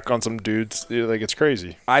 commenting back on some dudes. Like, it's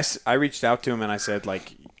crazy. I reached out to him and I said,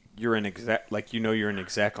 like, you're an exec, like, you're an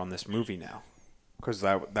exec on this movie now. Because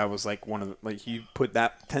that was like one of the, like, you put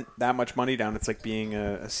that much money down. It's like being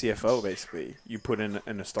a CFO, basically. You put in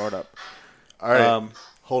a startup. All right,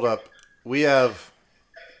 hold up. We have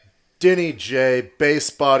Denny J,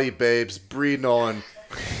 Base Body Babes, Bree Nolan,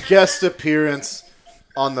 guest appearance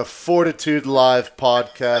on the Fortitude Live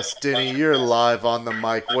podcast. Denny, you're live on the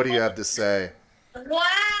mic. What do you have to say? Wow, thanks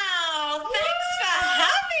for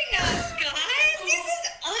having us, guys. This is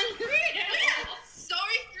unreal. So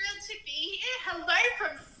thrilled to be here. Hello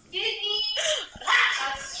from Sydney,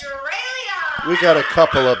 Australia. We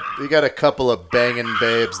got a couple of banging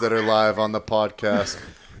babes that are live on the podcast.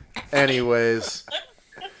 Anyways,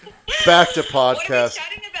 back to What are we podcast.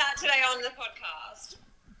 chatting about today on the podcast?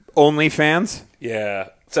 OnlyFans? Yeah.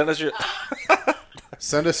 Send us your.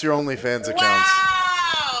 Send us your OnlyFans accounts.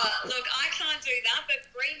 Wow. Look, I can't do that, but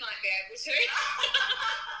Bree might be able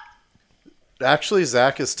to. Actually,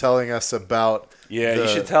 Zach is telling us about. Yeah, the- you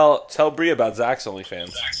should tell Bree about Zach's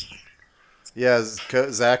OnlyFans. Yeah,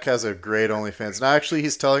 Zach has a great OnlyFans. Now, actually,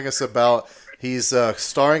 he's telling us about he's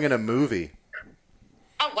starring in a movie.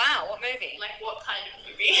 Oh, wow. What movie? Like, what kind of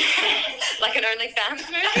movie? Like an OnlyFans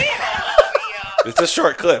movie? It's a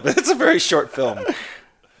short clip. It's a very short film.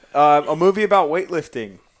 A movie about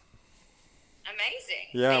weightlifting. Amazing.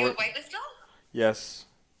 Yeah, Are you a we're- weightlifter? Yes.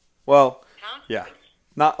 Well, Huh? yeah.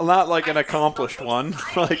 Not like an accomplished one.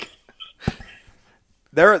 Like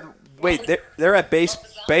they're at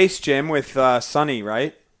base gym with Sonny,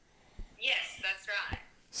 right? Yes, that's right.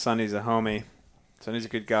 Sonny's a homie. Sonny's a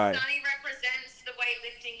good guy. Sonny represents the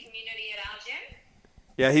weightlifting community at our gym.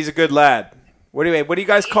 Yeah, he's a good lad. What do you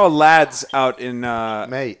guys call lads out in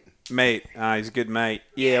Mate. mate? He's a good mate.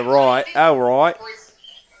 Yeah, right. Oh, right.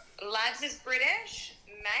 Lads is British,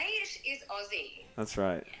 mate is Aussie. That's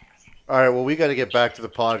right. All right, well, we got to get back to the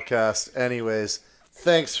podcast. Anyways,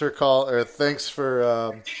 thanks for picking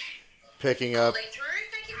up. Thank you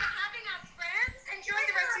for having us, friends. Enjoy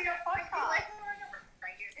the rest of your podcast.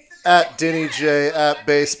 At Denny J, at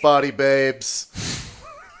Base Body Babes.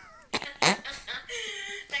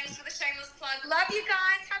 Thanks for the shameless plug. Love you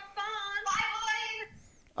guys. Have fun. Bye, boys.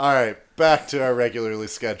 All right, back to our regularly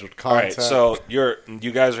scheduled All right, content. so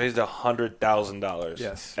you guys raised $100,000.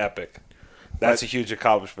 Yes. Epic. That's a huge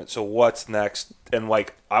accomplishment. So what's next? And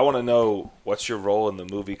like, I want to know what's your role in the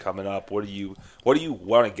movie coming up. What do you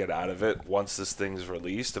want to get out of it once this thing's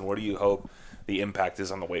released, and what do you hope the impact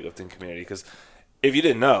is on the weightlifting community? Because if you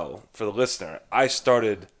didn't know, for the listener, I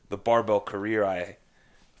started the barbell career I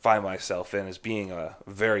find myself in as being a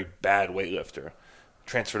very bad weightlifter,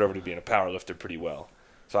 transferred over to being a powerlifter pretty well.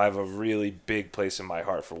 So I have a really big place in my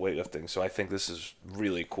heart for weightlifting. So I think this is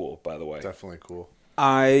really cool, by the way. Definitely cool.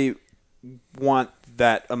 I want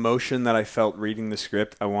that emotion that I felt reading the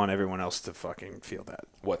script. I want everyone else to fucking feel that.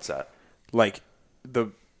 What's that? Like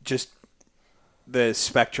the the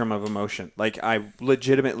spectrum of emotion. Like I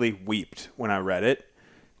legitimately wept when I read it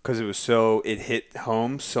because it hit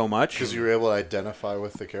home so much. Because you were able to identify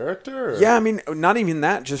with the character? Or? Yeah, I mean, not even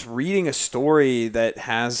that. Just reading a story that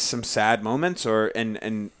has some sad moments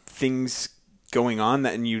and things going on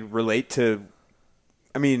and you relate to.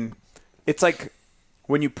 I mean, it's like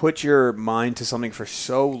when you put your mind to something for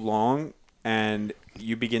so long and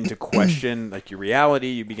you begin to question like your reality,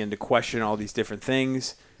 you begin to question all these different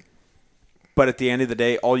things. But at the end of the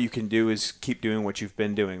day, all you can do is keep doing what you've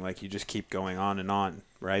been doing. Like you just keep going on,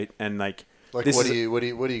 right? And like Like, this what is- are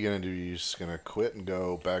you gonna do? You just gonna quit and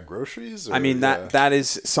go bag groceries? Or, I mean that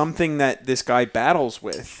is something that this guy battles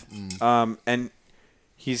with, and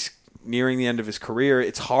he's nearing the end of his career.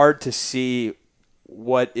 It's hard to see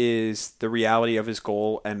what is the reality of his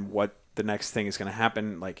goal and what the next thing is going to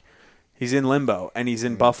happen. Like He's in limbo, and he's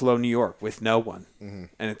in Buffalo, New York, with no one, and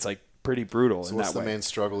it's like pretty brutal. So in what's that the way. main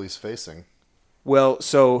struggle he's facing? Well,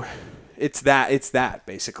 so it's that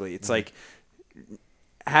basically. It's like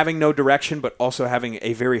having no direction, but also having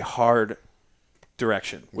a very hard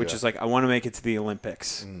direction, which is like, I want to make it to the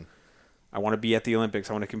Olympics. I want to be at the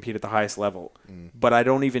Olympics. I want to compete at the highest level, but I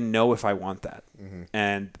don't even know if I want that.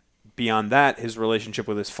 And beyond that, his relationship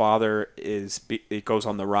with his father it goes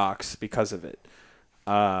on the rocks because of it.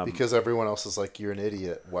 Because everyone else is like, you're an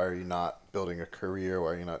idiot. Why are you not building a career? Why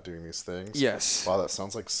are you not doing these things? Yes. Wow, that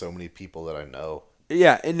sounds like so many people that I know.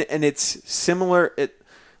 Yeah, and it's similar.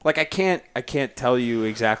 Like I can't tell you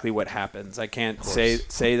exactly what happens. I can't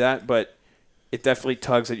say that, but it definitely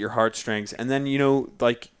tugs at your heartstrings. And then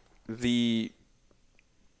like the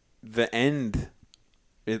end,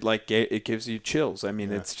 it gives you chills. I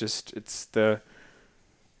mean, it's the.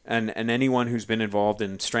 And anyone who's been involved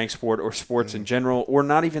in strength sport or sports in general, or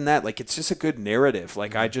not even that, like it's just a good narrative.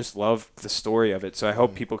 Like I just love the story of it, so I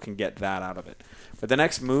hope people can get that out of it. But the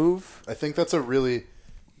next move, I think that's a really.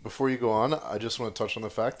 Before you go on, I just want to touch on the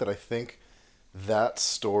fact that I think that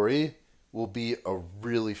story will be a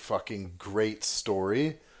really fucking great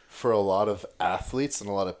story for a lot of athletes and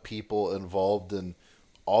a lot of people involved in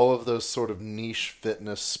all of those sort of niche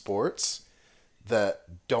fitness sports that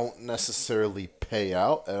don't necessarily pay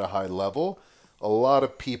out at a high level. A lot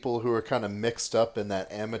of people who are kind of mixed up in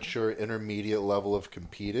that amateur intermediate level of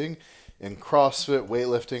competing in CrossFit,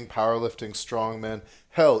 weightlifting, powerlifting, strongman,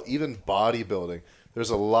 hell, even bodybuilding. There's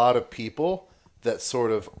a lot of people that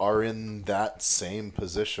sort of are in that same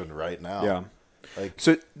position right now. yeah. Like,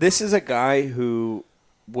 So this is a guy who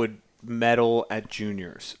would medal at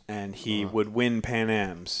juniors, and he would win Pan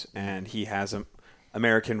Ams, and he has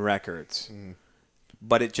American records.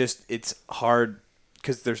 But it's hard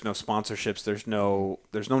because there's no sponsorships, there's no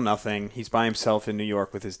nothing. He's by himself in New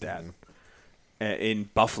York with his dad, in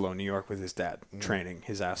Buffalo, New York with his dad, training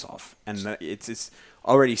his ass off, and it's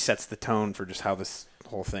already sets the tone for just how this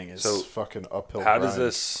whole thing is. So fucking uphill How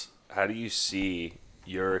grind. how do you see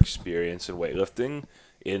your experience in weightlifting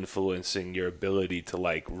influencing your ability to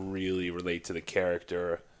like really relate to the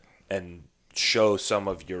character and show some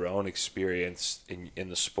of your own experience in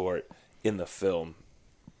the sport in the film?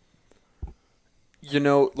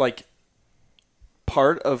 Like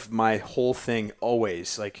part of my whole thing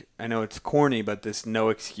always, like I know it's corny, but this no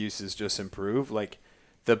excuses, just improve. Like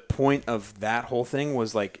the point of that whole thing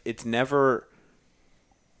was like it's never.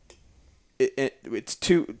 It's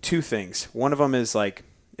two things. One of them is like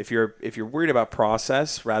if you're worried about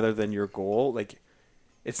process rather than your goal, like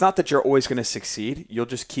it's not that you're always going to succeed. You'll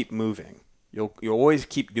just keep moving. You'll always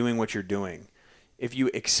keep doing what you're doing. If you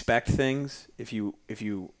expect things, if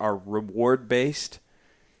you are reward based,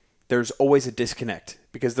 there's always a disconnect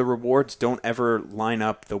because the rewards don't ever line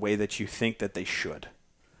up the way that you think that they should.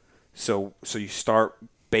 So you start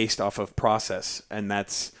based off of process, and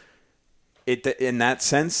that's it. In that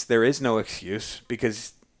sense, there is no excuse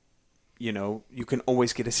because you can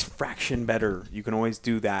always get a fraction better. You can always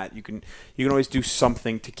do that. You can always do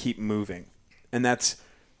something to keep moving, and that's.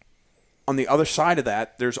 On the other side of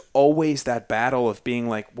that, there's always that battle of being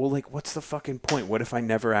like, well, like, what's the fucking point? What if I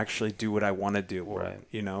never actually do what I want to do? Or,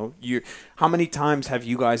 Right. How many times have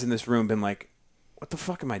you guys in this room been like, what the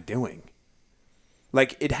fuck am I doing?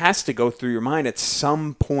 Like, it has to go through your mind at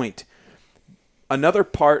some point. Another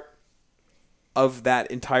part of that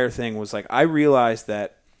entire thing was like, I realized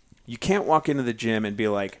that you can't walk into the gym and be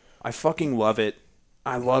like, I fucking love it.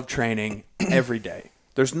 I love training every day.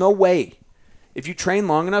 There's no way. If you train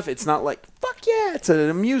long enough, it's not like, fuck yeah, it's an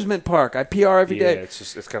amusement park. I PR every day. Yeah,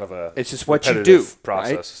 it's kind of a It's just what you do. process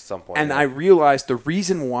right? at some point. And yeah. I realized the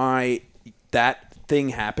reason why that thing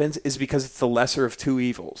happens is because it's the lesser of two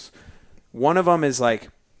evils. One of them is like,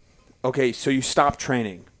 okay, so you stop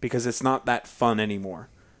training because it's not that fun anymore.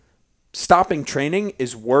 Stopping training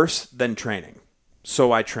is worse than training.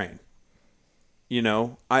 So I train.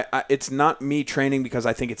 It's not me training because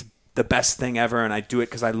I think it's the best thing ever and I do it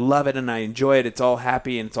because I love it and I enjoy it. It's all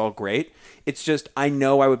happy and it's all great. It's just I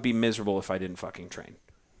know I would be miserable if I didn't fucking train.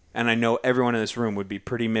 And I know everyone in this room would be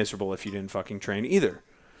pretty miserable if you didn't fucking train either.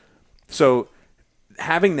 So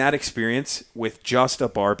having that experience with just a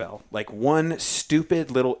barbell, like one stupid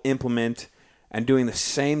little implement and doing the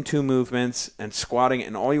same two movements and squatting,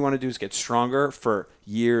 and all you want to do is get stronger for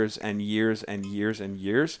years and years and years and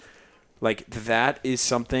years. Like, that is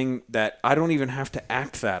something that I don't even have to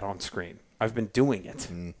act that on screen. I've been doing it.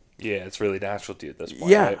 Yeah, it's really natural to you at this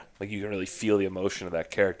point. Yeah. Right? Like, you can really feel the emotion of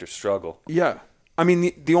that character's struggle. Yeah. I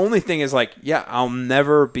mean, the only thing is, like, yeah, I'll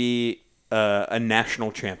never be a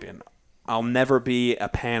national champion. I'll never be a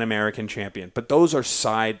Pan American champion. But those are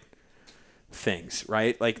side things,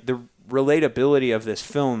 right? Like the relatability of this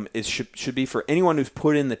film should be for anyone who's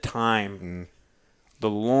put in the time, the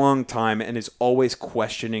long time, and is always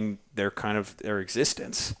questioning their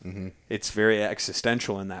existence. It's very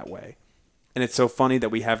existential in that way. And it's so funny that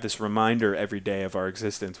we have this reminder every day of our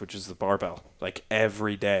existence, which is the barbell. Like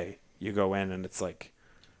every day you go in and it's like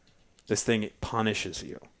this thing, it punishes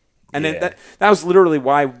you. And then that was literally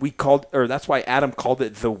why that's why Adam called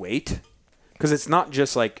it the weight. Because it's not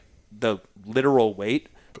just like the literal weight,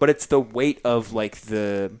 but it's the weight of like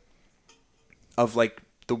the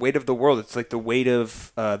weight of the world. It's like the weight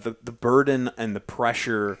of the burden and the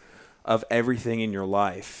pressure of everything in your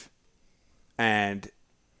life. And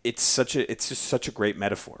it's just such a great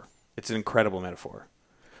metaphor. It's an incredible metaphor.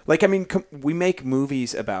 Like, I mean, we make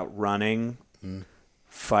movies about running,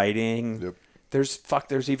 fighting. Yep.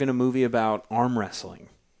 There's even a movie about arm wrestling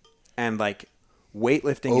and like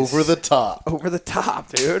weightlifting. Over the top,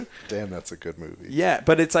 dude. Damn, that's a good movie. Yeah,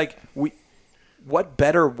 but it's like what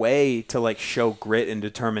better way to like show grit and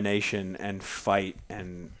determination and fight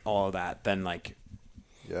and all of that than like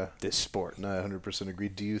this sport. No, I 100% agree.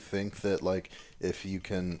 Do you think that like if you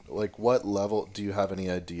can like what level do you have any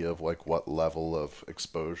idea of like what level of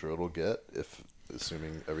exposure it'll get if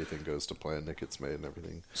assuming everything goes to plan, it gets made and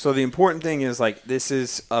everything? So the important thing is like this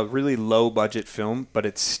is a really low budget film, but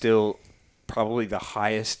it's still probably the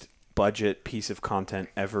highest budget piece of content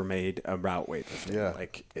ever made about weightlifting. Yeah.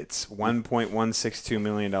 Like it's $1.162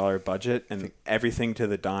 million budget, and everything to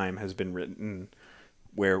the dime has been written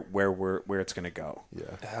where it's going to go.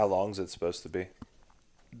 Yeah. How long is it supposed to be?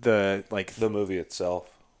 The movie itself.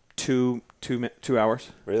 2 hours.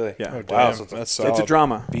 Really? Yeah. Oh, Wow. damn. So That's It's solid. a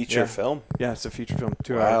drama. feature film. Yeah, it's a feature film.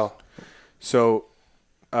 2 Wow. hours. So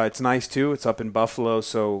it's nice too. It's up in Buffalo,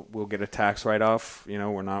 so we'll get a tax write-off. You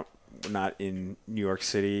know, we're not in New York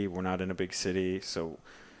City. We're not in a big city, so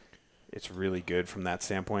it's really good from that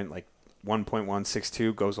standpoint. Like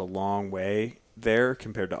 1.162 goes a long way there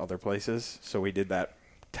compared to other places. So we did that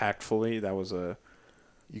tactfully. That was a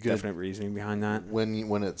definite reasoning behind that.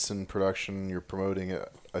 When it's in production, you're promoting it.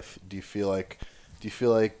 Do you feel like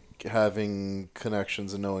having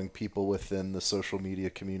connections and knowing people within the social media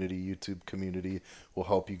community, YouTube community, will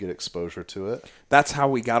help you get exposure to it? That's how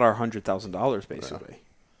we got our $100,000 basically.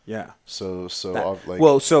 Yeah. So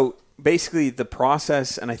basically the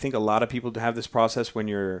process, and I think a lot of people have this process when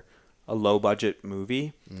you're a low budget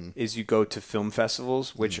movie, is you go to film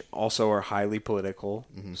festivals, which also are highly political.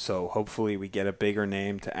 So hopefully we get a bigger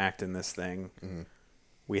name to act in this thing.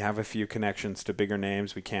 We have a few connections to bigger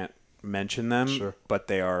names. We can't mention them, but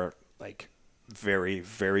they are like very,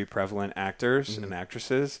 very prevalent actors and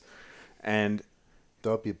actresses. And that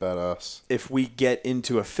would be badass. if we get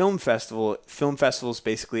into a film festival is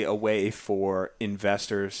basically a way for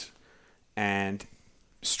investors and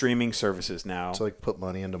streaming services now To like put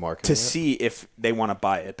money into marketing to it? see if they want to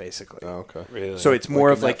buy it, basically. Oh, okay. Really? So it's more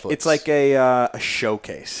Like of a like Netflix. it's like a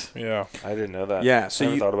showcase. Yeah. I didn't know that. Yeah, so I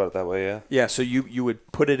never you- thought about it that way. Yeah. Yeah, so you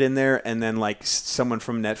would put it in there, and then like someone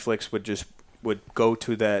from Netflix would go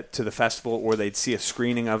to the festival, or they'd see a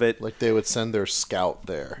screening of it. Like they would send their scout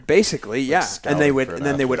there. Basically, yeah, and they scouting would for an and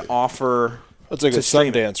then they would athlete. offer That's like to a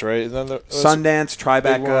stream it. Sundance, right? And then Sundance,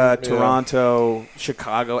 big one, Tribeca, yeah. Toronto,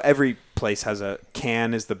 Chicago. Every place has a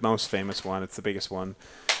Cannes is the most famous one. It's the biggest one.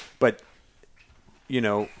 But you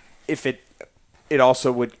know, if it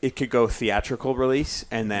also could go theatrical release,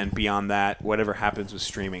 and then beyond that, whatever happens with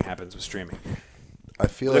streaming happens with streaming. I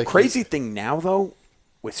feel The like crazy thing now, though,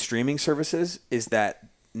 with streaming services is that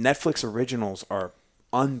Netflix originals are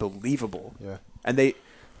unbelievable. Yeah. And they,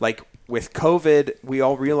 like, with COVID, we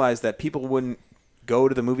all realized that people wouldn't go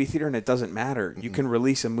to the movie theater, and it doesn't matter. You can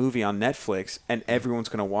release a movie on Netflix, and everyone's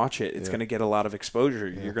going to watch it. It's going to get a lot of exposure.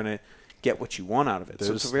 You're going to get what you want out of it.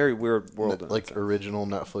 So it's a very weird world. like original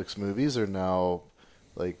Netflix movies are now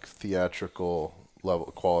like theatrical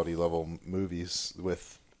quality level movies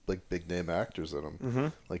with like big name actors in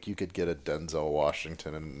them. Like you could get a Denzel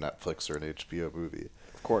Washington in Netflix or an HBO movie.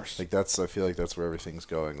 Of course. Like I feel like that's where everything's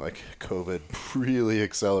going. Like COVID really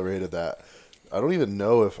accelerated that. I don't even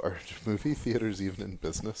know if our movie theaters even in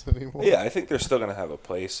business anymore. Yeah, I think they're still going to have a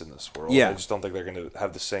place in this world. Yeah. I just don't think they're going to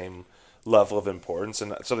have the same level of importance.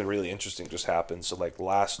 And something really interesting just happened. So, like,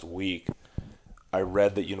 last week, I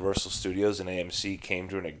read that Universal Studios and AMC came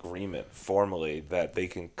to an agreement formally that they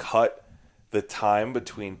can cut the time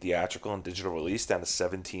between theatrical and digital release down to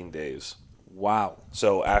 17 days. Wow.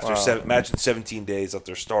 So, after imagine 17 days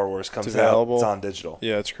after Star Wars comes It's out, available. it's on digital.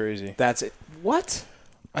 Yeah, it's crazy. That's it. What?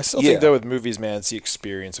 I still Yeah. think though with movies, man, it's the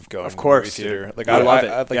experience of going Of to the course, movie theater. dude. Like I love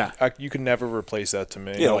it. like, Yeah. you can never replace that to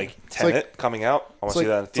me. Yeah, like Tenet like- coming out. I want to see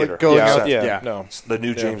that in it's like theater. going yeah, out- yeah, Yeah. no, The new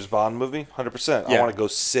Yeah. James Bond movie, 100%. I Yeah. want to go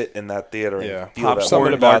sit in that theater yeah. and feel that. Something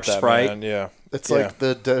Popcorn, about large that, Sprite. man. Yeah, It's Yeah. like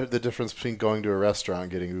the difference between going to a restaurant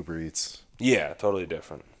and getting Uber Eats. Yeah, totally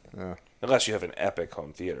different. Yeah. Unless you have an epic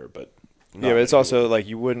home theater, but not yeah, but it's many also people. like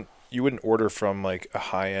you wouldn't order from like a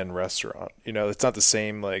high end restaurant. You know, it's not the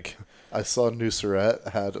same. Like, I saw Nusret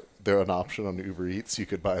had an option on Uber Eats. You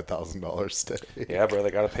could buy $1,000 steak. yeah, bro,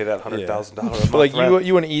 they got to pay that $100,000 a month but like rent.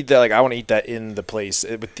 you want to eat that. Like I want to eat that in the place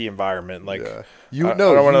with the environment. Like, Yeah. I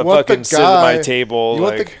don't want to fucking sit at my table. You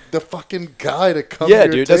want like, the fucking guy to come. yeah, to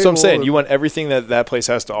your dude, that's what I'm table saying. and- You want everything that place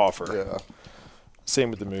has to offer. Yeah.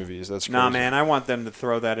 Same with the movies. That's crazy. Nah, man, I want them to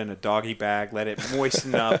throw that in a doggy bag, let it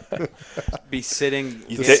moisten up, be sitting.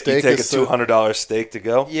 You, The you steak take a is so- $200 steak to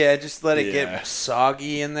go. Yeah, just let it Yeah. get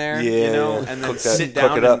soggy in there, Yeah, you know, and then cook that- sit cook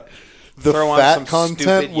down it up. and The throw on fat some content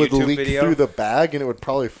stupid would YouTube leak video. through the bag, and it would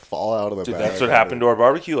probably fall out of the Dude, bag. that's what happened to our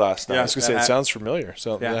barbecue last night. I was gonna say it That- sounds familiar.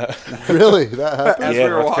 So Yeah. Really, that happened. As yeah, we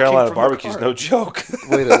were North walking Carolina from the barbecue's car. no joke.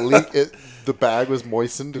 Wait, it leaked. The bag was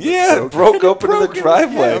moistened. And Yeah, it broke open in the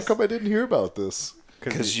driveway. How come I didn't hear about this?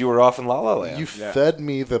 Because you were off in La La Land. You fed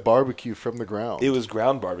me the barbecue from the ground. It was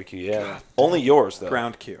ground barbecue, yeah. Only yours, though.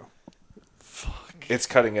 ground Q. It's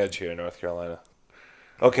cutting edge here in North Carolina.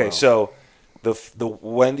 Okay, so the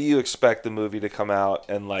when do you expect the movie to come out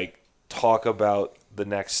and like talk about the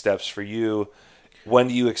next steps for you? When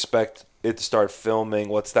do you expect it to start filming?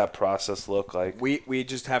 What's that process look like? We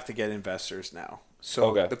just have to get investors now. So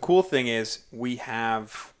Okay. the cool thing is we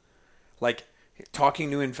have, like,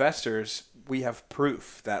 talking to investors, we have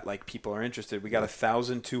proof that like people are interested. We got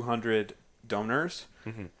 1,200 donors,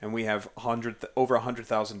 and we have over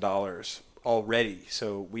 $100,000 already.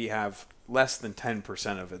 So we have less than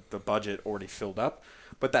 10% of it, the budget already filled up.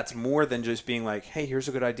 But that's more than just being like, hey, here's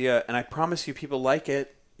a good idea, and I promise you people like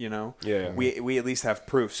it. You know, Yeah. We at least have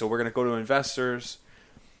proof. So we're gonna go to investors.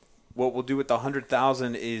 What we'll do with the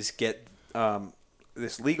 100,000 is get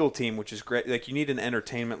this legal team, which is great. Like, you need an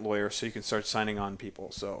entertainment lawyer so you can start signing on people.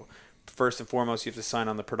 So first and foremost, you have to sign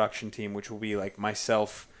on the production team, which will be like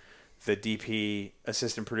myself, the DP,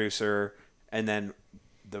 assistant producer, and then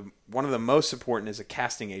one of the most important is a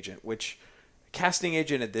casting agent, which a casting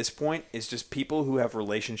agent at this point is just people who have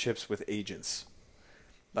relationships with agents,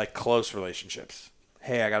 like close relationships.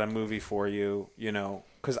 Hey, I got a movie for you, you know,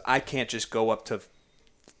 because I can't just go up to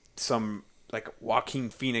some like Joaquin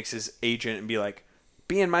Phoenix's agent and be like,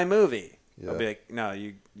 "Be in my movie." Yeah. I'll be like, "No,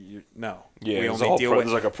 you no." Yeah, we there's a only whole deal pro- with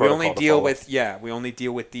there's like a we only protocol to deal follow. with we only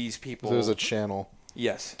deal with these people. There's a channel.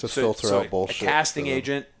 Yes. to filter out bullshit A casting for them.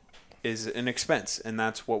 agent is an expense, and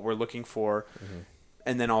that's what we're looking for.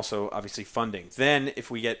 And then also, obviously, funding. Then, if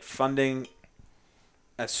we get funding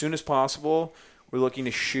as soon as possible, we're looking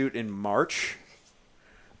to shoot in March.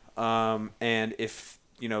 And if,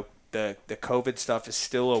 you know, the COVID stuff is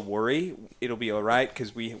still a worry, it'll be all right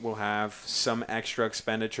because we will have some extra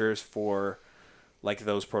expenditures for, like,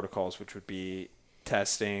 those protocols, which would be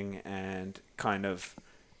testing and kind of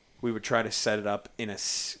we would try to set it up in a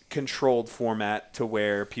controlled format to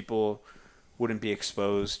where people wouldn't be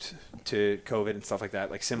exposed to COVID and stuff like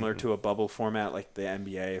that, like similar to a bubble format like the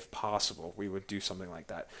NBA, if possible. We would do something like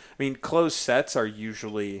that. I mean, closed sets are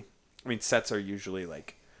usually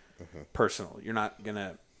like personal. You're not going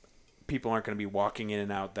to – people aren't going to be walking in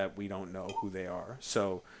and out that we don't know who they are.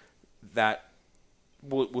 So that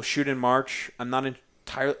we'll shoot in March. I'm not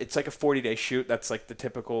entirely – it's like a 40-day shoot. That's like the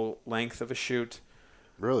typical length of a shoot.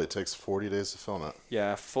 Really, it takes 40 days to film it.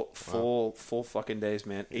 Yeah, full fucking days,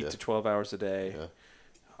 man. 8 to 12 hours a day.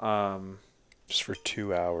 Yeah. Just for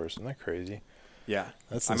 2 hours. Isn't that crazy? Yeah.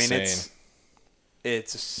 That's I mean, insane.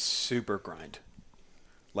 it's a super grind.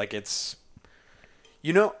 Like, it's,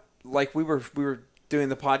 you know, like we were doing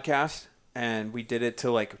the podcast and we did it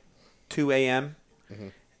till like 2 a.m.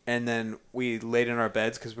 And then we laid in our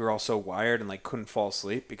beds because we were all so wired and like couldn't fall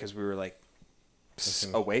asleep because we were like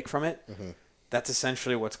awake from it. That's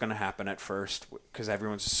essentially what's going to happen at first because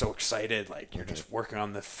everyone's so excited. Like, you're just working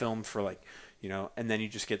on the film for like, you know, and then you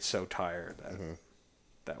just get so tired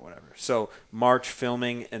that whatever. So March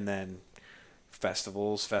filming and then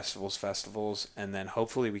festivals, and then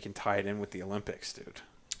hopefully we can tie it in with the Olympics, dude.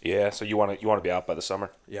 Yeah, so you want to be out by the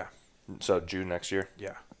summer? Yeah. So June next year?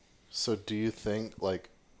 Yeah. So do you think, like,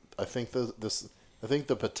 I think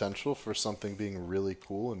the potential for something being really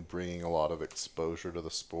cool and bringing a lot of exposure to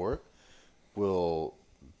the sport will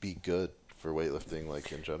be good for weightlifting,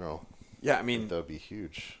 like, in general. Yeah, I mean, That would be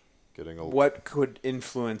huge. Getting a what could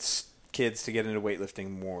influence kids to get into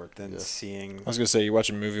weightlifting more than seeing. I was gonna say you watch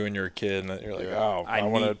a movie when you're a kid and you're like, Yeah. oh, I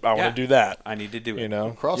want need- to do that. I need to do it. You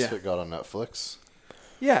know, CrossFit got on Netflix.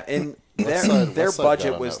 Yeah, and their West their Side budget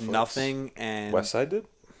got on was Netflix. nothing, and West Side did.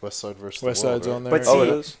 West Side versus West the World, Side's on there. But Oh, see,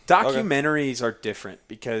 it is? documentaries are different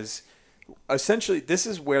because essentially this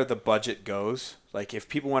is where the budget goes. Like if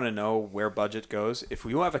people want to know where budget goes, if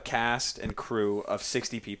you have a cast and crew of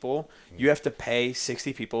 60 people, you have to pay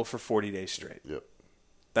 60 people for 40 days straight. Yep.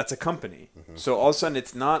 That's a company. So all of a sudden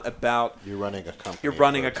it's not about You're running a company. you're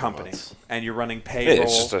running for a 2 company months. and you're running Yeah, payroll.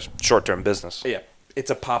 it's just a short-term business. Yeah, it's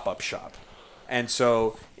a pop-up shop. And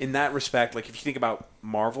so in that respect, like if you think about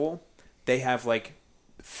Marvel, they have like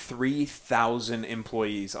 3,000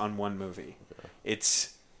 employees on one movie.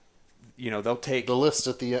 It's they'll take The list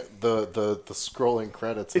at the end, the scrolling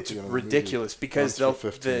credits. At it's the end of the movie ridiculous because runs they'll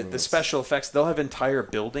for 15 the minutes. special effects, they'll have entire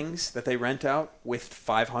buildings that they rent out with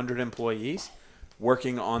 500 employees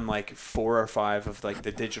working on like 4 or 5 of like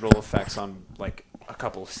the digital effects on like a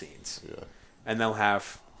couple of scenes. Yeah. And they'll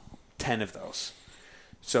have 10 of those.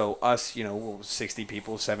 So us, 60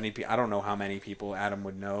 people, 70 people, I don't know how many people Adam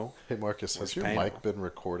would know. Hey Marcus, has your paying mic been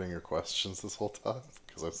recording your questions this whole time?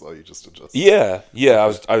 Because I saw you just adjust. Yeah. I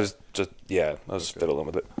was just fiddling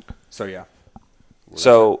with it. So yeah.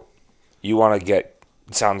 So you want to get,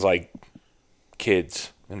 it sounds like,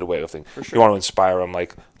 kids into weightlifting. You want to inspire them,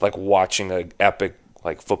 like watching an epic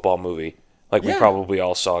like football movie, like we Yeah. probably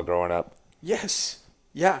all saw growing up. Yes.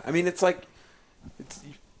 Yeah. I mean, it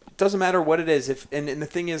doesn't matter what it is. And the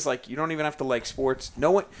thing is, like, you don't even have to like sports.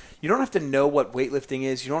 You don't have to know what weightlifting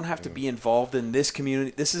is. You don't have to be involved in this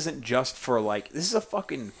community. This isn't just for like. This is a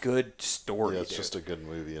fucking good story. Yeah, it's dude. just a good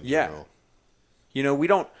movie in Yeah. general. We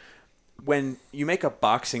don't. When you make a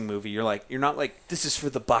boxing movie, you're not like this is for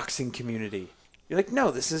the boxing community. You're like,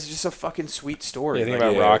 no, this is just a fucking sweet story. yeah, think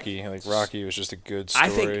Like, about Rocky. Like Rocky was just a good story. I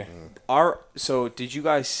think So did you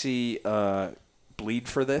guys see Bleed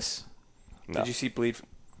for this? No. Did you see Bleed?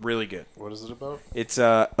 Really good. What is it about? It's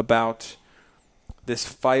about this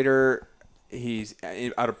fighter. He's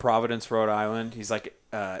out of Providence, Rhode Island. He's like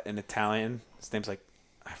an Italian. His name's like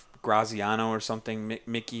Graziano or something,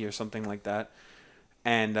 Mickey or something like that.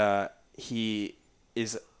 And he's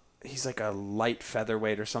like a light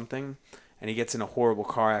featherweight or something. And he gets in a horrible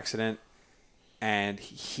car accident. And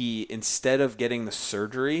he, instead of getting the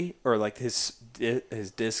surgery or like his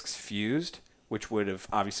discs fused, which would have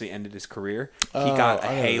obviously ended his career, he got a I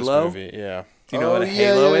know this halo. movie, yeah. Do you know what a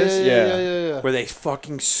halo is? Yeah. Where they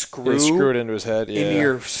fucking They screw screwed into his head. Yeah. into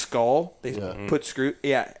your skull. They Yeah. put screw.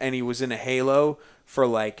 Yeah, and he was in a halo for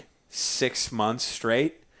like 6 months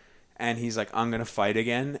straight. And he's like, I'm gonna fight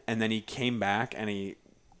again. And then he came back and he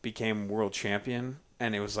became world champion.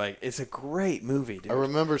 And it was like, it's a great movie, dude. I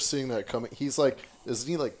remember seeing that coming. He's like, isn't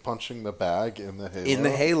he like punching the bag in the halo? In the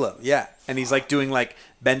halo, yeah. And he's like doing like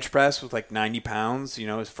bench press with like 90 pounds.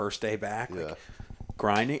 His first day back, Yeah. like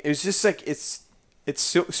grinding. It was just like it's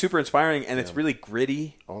super inspiring and it's really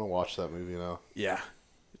gritty. I want to watch that movie now. Yeah,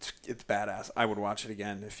 it's badass. I would watch it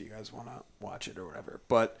again if you guys want to watch it or whatever.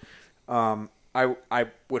 But I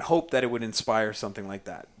would hope that it would inspire something like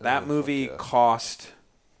that. That movie yeah. cost,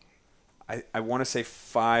 I want to say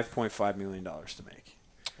 $5.5 million to make.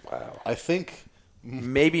 Wow. I think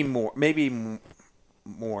Maybe more.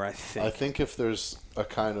 I think. I think if there's a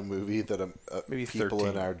kind of movie that Maybe people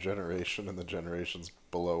 13. in our generation and the generations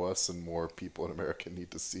below us and more people in America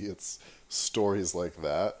need to see, it's stories like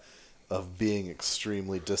that of being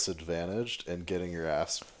extremely disadvantaged and getting your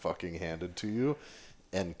ass fucking handed to you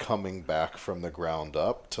and coming back from the ground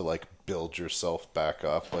up to like build yourself back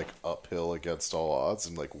up like uphill against all odds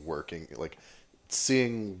and like working like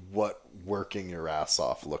seeing what working your ass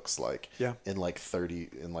off looks like in like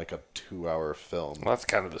a 2-hour film. Well, that's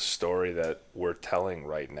kind of the story that we're telling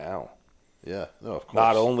right now. Yeah, no, of course.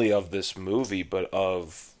 Not only of this movie, but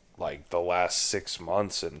of like the last 6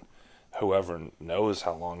 months and whoever knows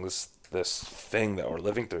how long this thing that we're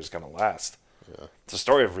living through is going to last. Yeah. It's a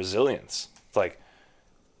story of resilience. It's like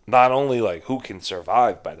not only like who can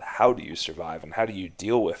survive, but how do you survive and how do you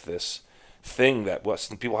deal with this thing that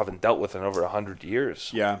people haven't dealt with in over 100 years.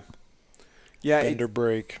 Yeah. Yeah. Bend or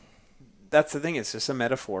break. That's the thing. It's just a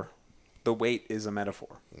metaphor. The weight is a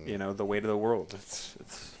metaphor. The weight of the world.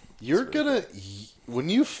 You're gonna when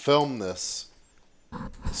you film this,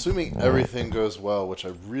 assuming everything goes well, which I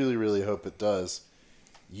really, really hope it does,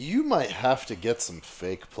 you might have to get some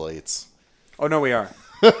fake plates. Oh no, we are.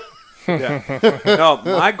 Yeah. No,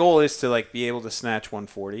 my goal is to like be able to snatch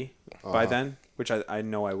 140 by then, which I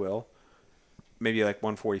know I will. Maybe like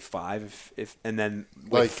 145 if and then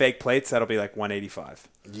with Like- fake plates that'll be like 185.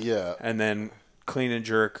 Yeah. And then clean and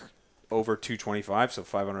jerk over 225, so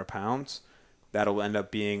 500 pounds, that'll end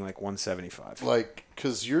up being like 175. Like,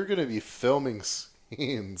 because you're going to be filming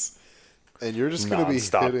scenes, and you're just going to be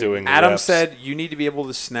Non-stop hitting. doing Adam reps. said you need to be able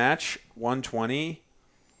to snatch 120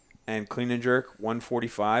 and clean and jerk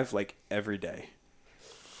 145 like every day.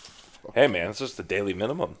 Hey, man, it's just the daily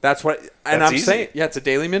minimum. That's what, and That's I'm easy. saying, yeah, it's a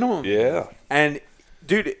daily minimum. Yeah. And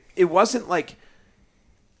dude, it wasn't like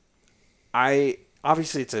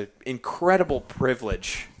obviously it's an incredible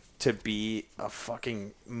privilege to be a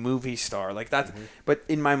fucking movie star like that. But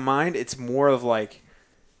in my mind, it's more of like,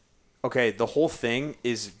 okay, the whole thing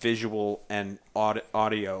is visual and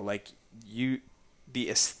audio. Like the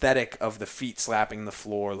aesthetic of the feet slapping the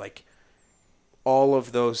floor, like all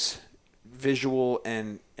of those visual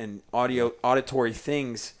and auditory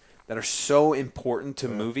things that are so important to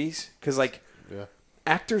movies. Because like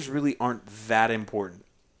actors really aren't that important.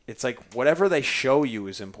 It's like whatever they show you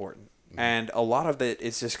is important. And a lot of it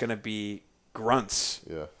is just going to be grunts.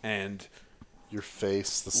 Yeah. And Your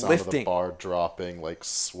face, the sound of the Lifting. bar dropping, like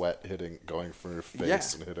sweat going from your face Yeah.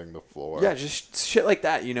 and hitting the floor. yeah, just shit like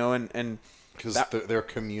that, you know, and Because that- they're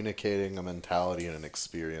communicating a mentality and an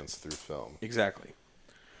experience through film. exactly.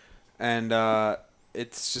 And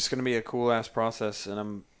it's just going to be a cool ass process,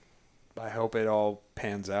 and I hope it all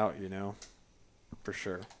pans out, you know, for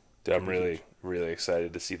sure. Dude, I'm really, really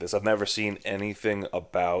excited to see this. I've never seen anything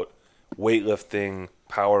about weightlifting,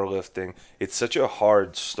 powerlifting. It's such a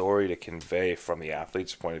hard story to convey from the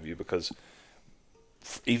athlete's point of view because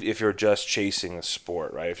if you're just chasing a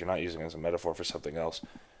sport, right, if you're not using it as a metaphor for something else,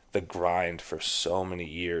 the grind for so many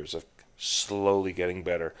years of slowly getting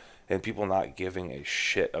better and people not giving a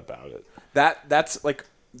shit about it. That's like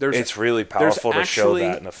It's really powerful to show actually-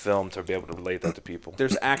 that in a film to be able to relate that to people.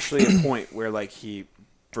 there's actually a point where like he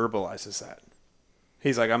verbalizes that.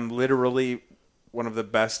 He's like, I'm literally one of the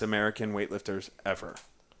best American weightlifters ever.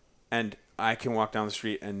 And I can walk down the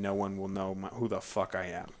street and no one will know who the fuck I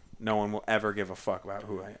am. No one will ever give a fuck about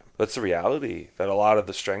who I am. That's the reality that a lot of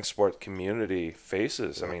the strength sport community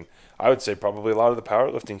faces. I mean, I would say probably a lot of the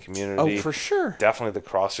powerlifting community. Oh, for sure. Definitely the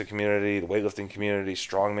CrossFit community, the weightlifting community,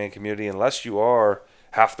 strongman community. Unless you are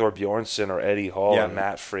Hafthor Bjornsson or Eddie Hall Yeah. or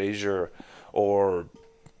Matt Frazier or,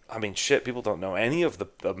 I mean, shit, people don't know any of the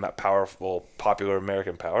powerful, popular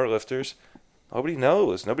American powerlifters. Nobody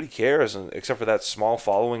knows. Nobody cares except for that small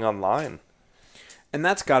following online. And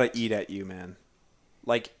that's got to eat at you, man.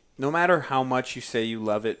 Like, no matter how much you say you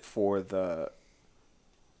love it for the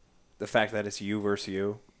fact that it's you versus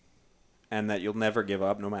you and that you'll never give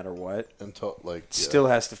up no matter what, Until like still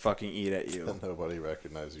has to fucking eat at you. and nobody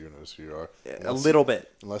recognizes you, knows who you are. A little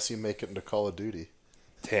bit. Unless you make it into Call of Duty.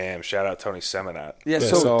 Damn, shout out Tony Seminat. Yeah, Yeah,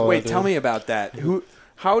 so solid, wait, dude. tell me about that.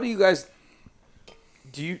 How do you guys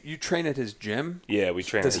do you train at his gym? Yeah, we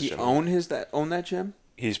train Does at he his gym. own that gym?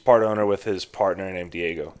 He's part owner with his partner named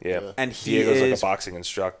Diego. Yeah. And he Diego's like is- a boxing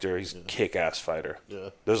instructor. He's a kick-ass fighter. Yeah.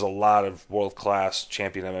 There's a lot of world-class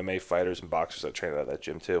champion MMA fighters and boxers that train at that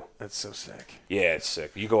gym too. That's so sick. Yeah, it's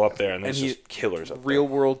sick. You go up there and there's And he- just killers up Real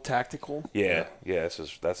there. world tactical. Yeah, that's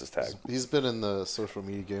his tag. He's been in the social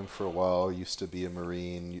media game for a while. Used to be a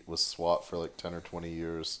Marine. Was SWAT for like 10 or 20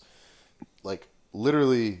 years. Like,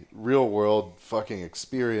 literally real world fucking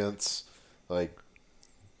experience. Like,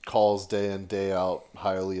 calls day in, day out,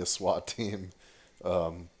 highly a SWAT team.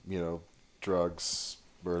 Drugs,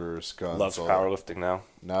 murders, guns. Loves all that. powerlifting now.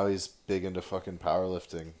 Now he's big into fucking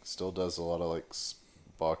powerlifting. Still does a lot of like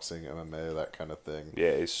boxing, MMA, that kind of thing.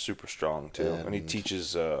 Yeah, he's super strong too. And he And-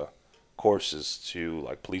 teaches courses to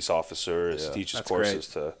like police officers, Yeah. teaches That's courses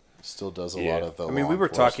to Still does a Yeah. lot of the. I mean, law we were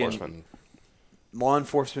talking- enforcement. Law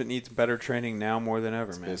enforcement needs better training now more than ever,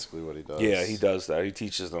 That's man. basically what he does. Yeah, he does that. He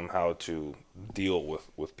teaches them how to deal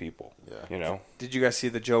with people. Yeah. You know? Did you guys see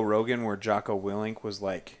the Joe Rogan where Jocko Willink was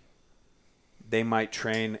like, they might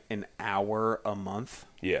train an hour a month?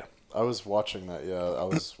 Yeah. I was watching that. Yeah, I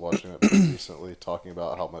was watching it pretty recently, talking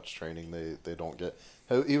about how much training they don't get.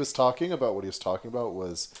 He was talking about what he was talking about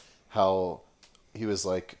was how he was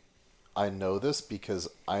like, I know this because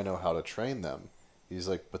I know how to train them. He's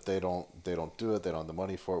like, but they don't do it. They don't have the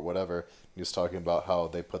money for it. Whatever. He was talking about how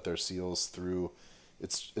they put their SEALs through.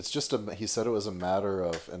 It's just he said it was a matter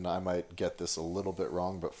of, and I might get this a little bit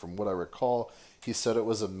wrong, but from what I recall, he said it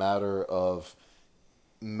was a matter of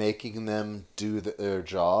making them do their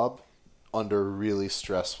job under really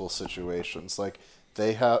stressful situations. Like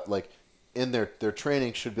they have in their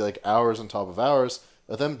training should be like hours on top of hours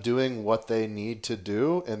of them doing what they need to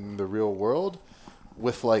do in the real world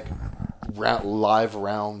with like live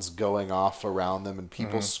rounds going off around them and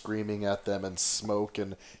people screaming at them and smoke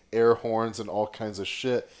and air horns and all kinds of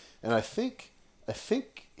shit. And I think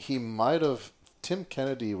he might have Tim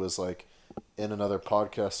Kennedy was like in another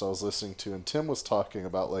podcast I was listening to, and Tim was talking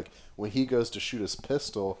about like when he goes to shoot his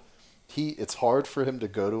pistol, it's hard for him to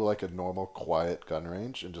go to like a normal quiet gun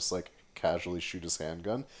range and just like casually shoot his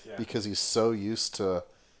handgun because he's so used to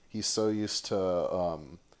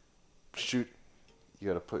shoot. You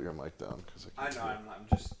got to put your mic down because I know. I'm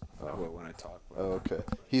just. I will when I talk. Oh, okay.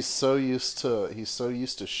 He's so used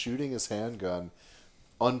to shooting his handgun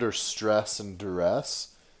under stress and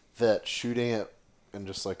duress that shooting it in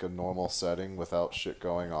just like a normal setting without shit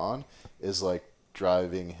going on is like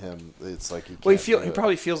driving him. It's like Well, he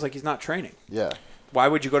probably feels like he's not training. Yeah. Why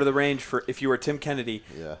would you go to the range if you were Tim Kennedy?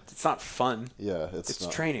 Yeah. It's not fun. Yeah, it's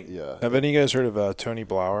not, training. Yeah. Have any of you guys heard of Tony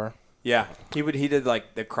Blauer? Yeah, he did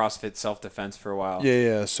like the CrossFit self-defense for a while.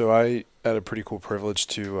 Yeah. So I had a pretty cool privilege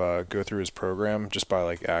to go through his program just by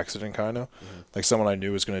like accident, kind of. Like someone I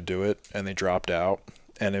knew was going to do it, and they dropped out,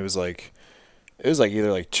 and it was like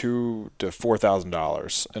either like $2,000 to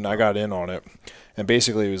 $4,000, and I got in on it, and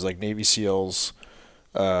basically it was like Navy SEALs,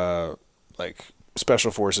 like Special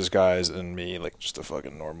Forces guys, and me, like just a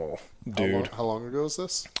fucking normal dude. How long ago was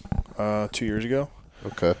this? 2 years ago.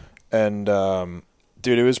 Okay. And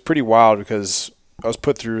dude, it was pretty wild because I was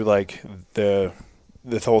put through like the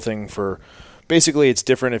whole thing for basically it's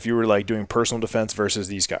different if you were like doing personal defense versus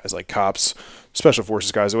these guys like cops, special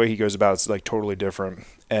forces guys. The way he goes about it's like totally different.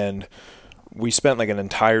 And we spent like an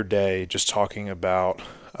entire day just talking about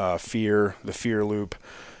fear, the fear loop,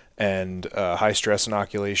 and high stress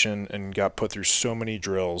inoculation, and got put through so many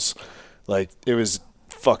drills. Like it was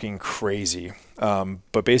fucking crazy.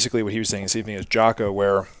 But basically what he was saying is the same thing as Jocko,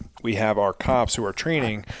 where we have our cops who are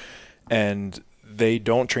training and they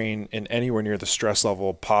don't train in anywhere near the stress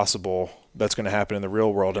level possible that's going to happen in the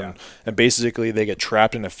real world. And basically they get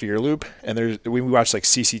trapped in a fear loop. And we watch like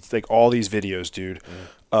like all these videos, dude,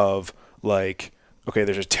 of like, okay,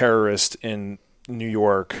 there's a terrorist in New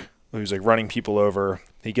York who's like running people over.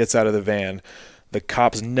 He gets out of the van. The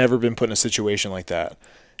cop's never been put in a situation like that.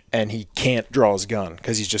 And he can't draw his gun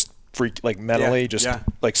because he's just freaked, like mentally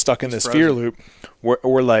like stuck in this fear loop.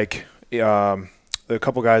 Or like a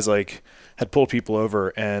couple guys like had pulled people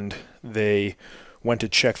over and they went to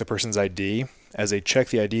check the person's ID. As they check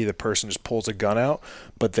the ID, the person just pulls a gun out,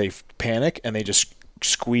 but they panic and they just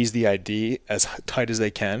squeeze the ID as tight as they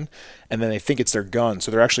can, and then they think it's their gun, so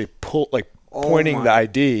they're actually pointing the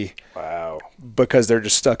ID. Wow. Because they're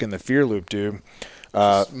just stuck in the fear loop, dude.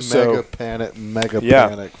 Mega panic,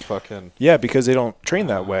 fucking. Yeah, because they don't train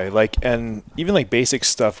that way. Like, and even like basic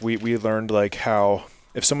stuff, we learned like how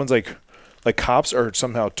if someone's like cops are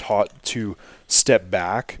somehow taught to step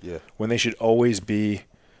back when they should always be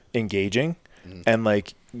engaging. And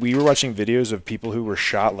like we were watching videos of people who were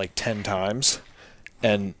shot like 10 times,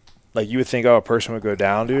 and like you would think, oh, a person would go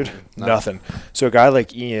down, dude. Nothing. So a guy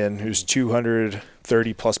like Ian, who's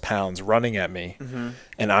 230 plus pounds, running at me,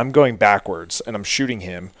 and I'm going backwards and I'm shooting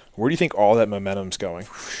him. Where do you think all that momentum's going?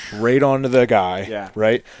 Right onto the guy. Yeah.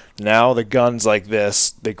 Right now the gun's like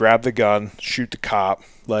this. They grab the gun, shoot the cop.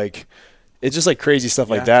 Like it's just like crazy stuff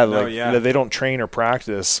like that. That they don't train or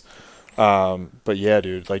practice. But yeah,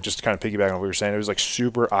 dude, like just to kind of piggyback on what you were saying, it was like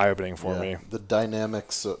super eye-opening for me. The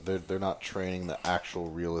dynamics, they're not training the actual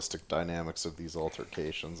realistic dynamics of these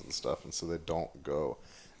altercations and stuff, and so they don't go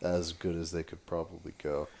as good as they could probably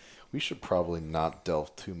go. We should probably not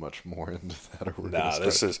delve too much more into that. Or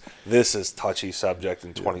this is touchy subject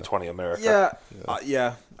in 2020 America.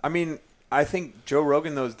 Yeah. I mean, I think Joe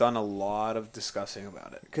Rogan though has done a lot of discussing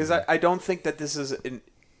about it because I don't think that this is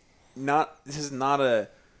not a.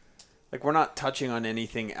 Like, we're not touching on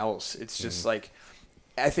anything else. It's just, like,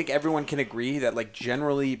 I think everyone can agree that, like,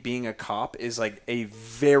 generally being a cop is, like, a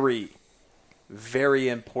very, very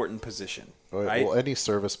important position, right? Well, any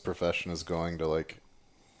service profession is going to,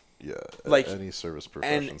 any service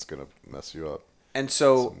profession is going to mess you up. And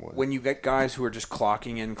so when you get guys who are just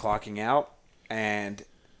clocking in, clocking out, and,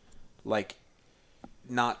 like,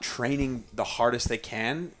 not training the hardest they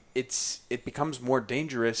can, it becomes more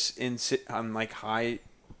dangerous on, like, high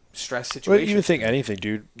stress situation. But you would think anything,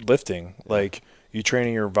 dude. Lifting, like you train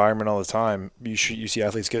in your environment all the time. You see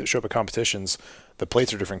athletes show up at competitions. The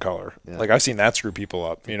plates are different color. Yeah. Like I've seen that screw people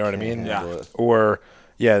up. You know what I mean? Yeah. Or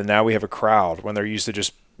now we have a crowd when they're used to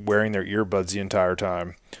just wearing their earbuds the entire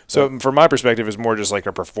time. So from my perspective, it's more just like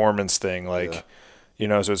a performance thing. Like you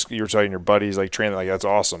know, so you're telling your buddies like training, like that's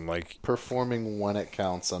awesome. Like performing when it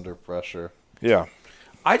counts under pressure. Yeah.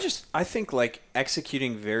 I think like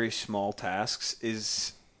executing very small tasks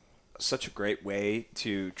is such a great way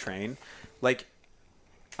to train. Like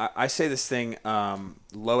I say this thing,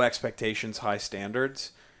 low expectations, high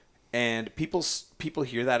standards. And people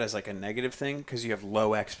hear that as like a negative thing because you have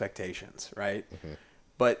low expectations, right?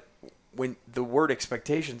 But when the word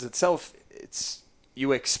expectations itself, it's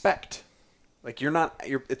you expect. Like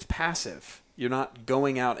it's passive. You're not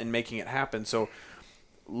going out and making it happen. So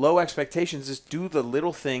low expectations is do the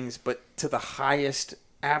little things, but to the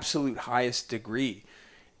absolute highest degree.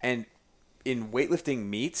 And in weightlifting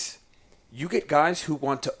meets, you get guys who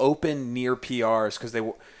want to open near PRs because they,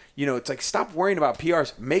 it's like, stop worrying about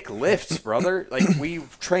PRs. Make lifts, brother. Like,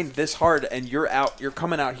 we've trained this hard, and you're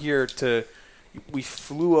coming out here we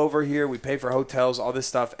flew over here, we pay for hotels, all this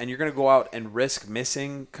stuff, and you're going to go out and risk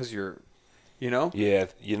missing because you're, Yeah,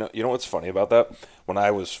 you know what's funny about that? When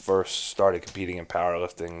I was first started competing in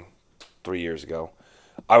powerlifting 3 years ago,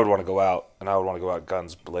 I would want to go out, and I would want to go out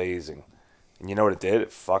guns blazing. And you know what it did?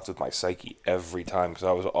 It fucked with my psyche every time because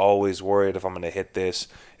I was always worried if I'm going to hit this,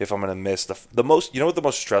 if I'm going to miss. The most. You know what the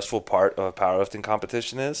most stressful part of a powerlifting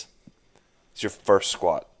competition is? It's your first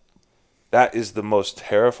squat. That is the most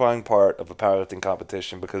terrifying part of a powerlifting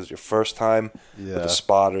competition because it's your first time with the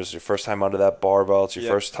spotters, your first time under that barbell, it's your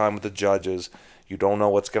first time with the judges. You don't know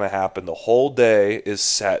what's going to happen. The whole day is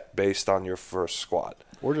set based on your first squat.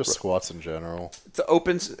 Or just squats in general.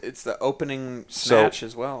 It's the opening snatch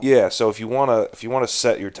as well. Yeah, so if you wanna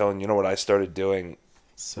set your tone, you know what I started doing,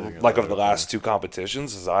 like over the last two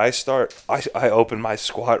competitions, is I open my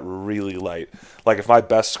squat really light. Like if my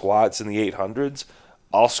best squat's in the 800s,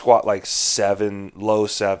 I'll squat like low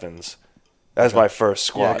sevens as my first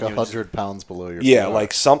squat. Like 100 pounds below your Yeah, PR.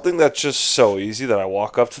 like something that's just so easy that I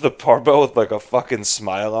walk up to the barbell with like a fucking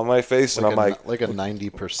smile on my face, and I'm like a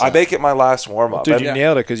 90%. I make it my last warm up. Dude, you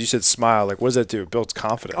nailed it because you said smile. Like, what does that do? It builds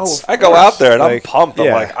confidence. Oh, I go out there and I'm Like, pumped. I'm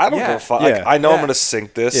yeah. like, I don't give a fuck. Yeah. Like, I know I'm Yeah. gonna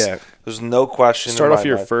sink this. Yeah. There's no question. Start in off my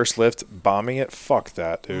your mind. first lift bombing it. Fuck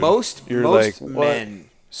that, dude. Most You're like, what? men.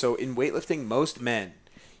 So in weightlifting, most men,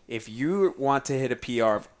 if you want to hit a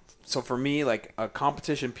PR, so for me, like a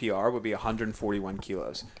competition PR would be 141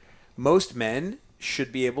 kilos. Most men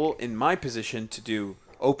should be able, in my position, to do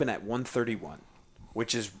open at 131,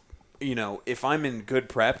 which is, if I'm in good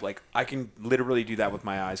prep, like I can literally do that with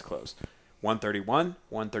my eyes closed. 131,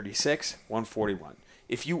 136, 141.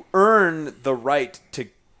 If you earn the right to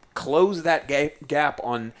close that gap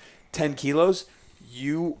on 10 kilos,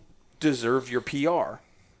 you deserve your PR.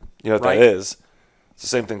 You know what Right. that is? It's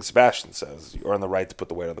the same thing Sebastian says. You earn the right to put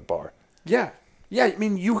the weight on the bar. Yeah. I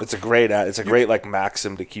mean, It's a great like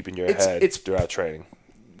maxim to keep in your head throughout training.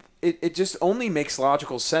 it just only makes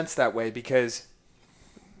logical sense that way because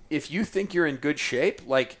if you think you're in good shape,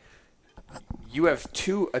 like you have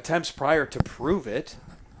 2 attempts prior to prove it,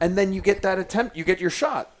 and then you get that attempt, you get your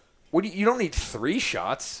shot. You don't need 3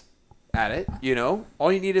 shots at it,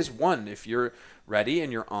 All you need is 1. If you're ready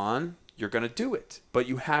and you're on, you're going to do it. But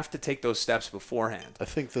you have to take those steps beforehand. I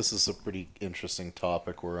think this is a pretty interesting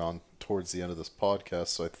topic. We're on towards the end of this podcast,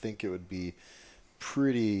 so I think it would be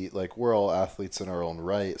pretty, like, we're all athletes in our own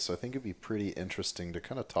right, so I think it'd be pretty interesting to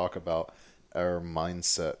kind of talk about our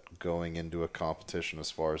mindset going into a competition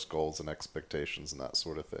as far as goals and expectations and that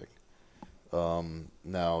sort of thing.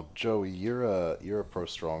 Now, Joey, you're a pro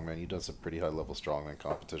strongman. You done some pretty high level strongman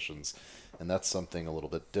competitions, and that's something a little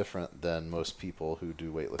bit different than most people who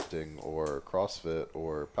do weightlifting or CrossFit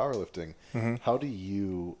or powerlifting. Mm-hmm. How do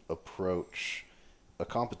you approach a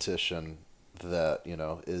competition that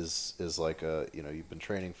is like you've been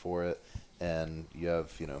training for it, and you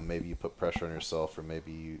have maybe you put pressure on yourself, or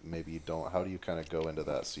maybe you don't? How do you kind of go into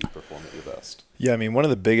that so you perform at your best? Yeah, I mean, one of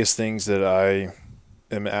the biggest things that I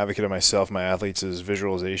am an advocate of myself, my athletes, is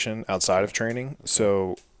visualization outside of training.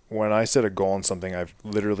 So when I set a goal on something, I've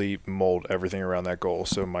literally mold everything around that goal.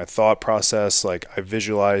 So my thought process, like I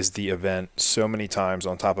visualize the event so many times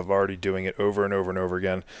on top of already doing it over and over and over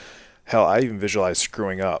again. Hell, I even visualize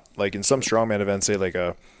screwing up. Like in some strongman events, say like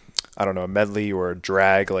a medley or a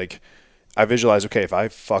drag, like I visualize, okay, if I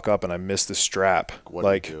fuck up and I miss the strap, What do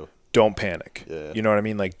you like do? don't panic. Yeah. You know what I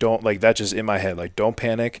mean? Like don't, like that's just in my head. Like don't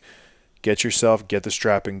panic. Get the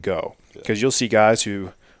strap and go. Because you'll see guys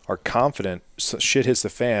who are confident, so shit hits the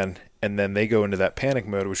fan, and then they go into that panic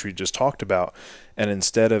mode, which we just talked about. And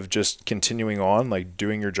instead of just continuing on, like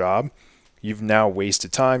doing your job, you've now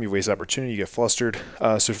wasted time, you've wasted opportunity, you get flustered.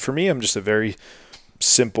 So for me, I'm just a very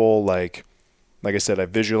simple, like I said, I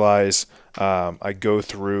visualize, I go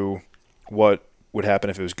through what would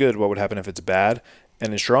happen if it was good, what would happen if it's bad.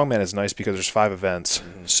 And in strongman, it's nice because there's 5 events.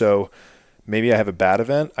 Mm-hmm. So maybe I have a bad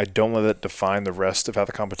event. I don't let it define the rest of how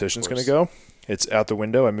the competition is going to go. It's out the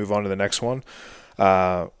window. I move on to the next one.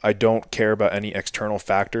 I don't care about any external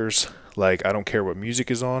factors. Like, I don't care what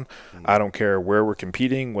music is on. I don't care where we're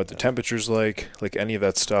competing, what the temperature's like any of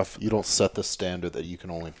that stuff. You don't set the standard that you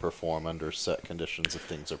can only perform under set conditions if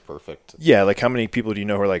things are perfect. Yeah, like how many people do you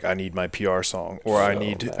know who are like, I need my PR song, or I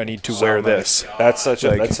need to wear this. That's such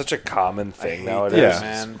a common thing nowadays. Yeah.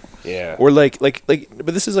 man. Yeah. Or like, but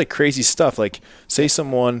this is like crazy stuff. Like, say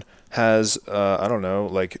someone has, I don't know,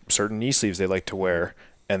 like certain knee sleeves they like to wear,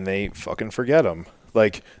 and they fucking forget them.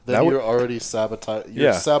 Like, Then that you're would, already sabotaging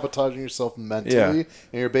yourself mentally, Yeah.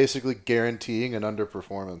 and you're basically guaranteeing an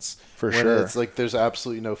underperformance. For when sure. It's like there's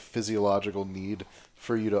absolutely no physiological need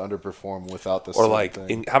for you to underperform without this. Or like,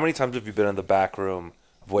 how many times have you been in the back room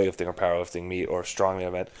of weightlifting or powerlifting meet or strongman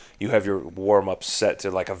event? You have your warm up set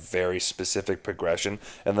to like a very specific progression,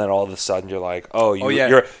 and then all of a sudden you're like,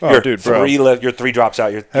 you're dude, bro. you're 3 drops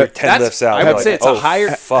out, you're 10 lifts out. I You're would like, say it's oh, a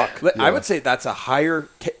higher fuck. I would say that's a higher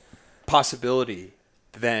possibility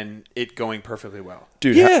than it going perfectly well.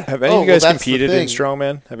 dude, Yeah. have any of you guys that's the competed in thing.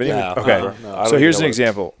 strongman? Have any? No, Okay, never. No, I so don't here's even an know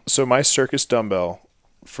example. So my circus dumbbell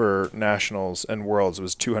for nationals and worlds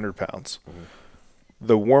was 200 pounds.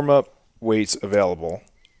 The warm up weights available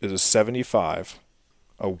is a 75,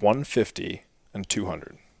 a 150, and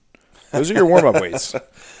 200. Those are your warm up weights.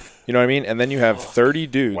 You know what I mean? And then you have 30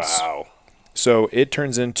 dudes. Wow. So it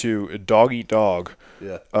turns into a dog eat dog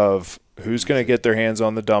Yeah. of who's going to get their hands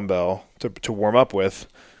on the dumbbell to warm up with.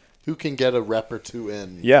 Who can get a rep or two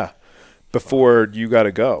in? Yeah. Before you got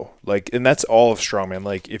to go. Like, and that's all of strongman.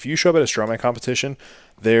 Like, if you show up at a strongman competition,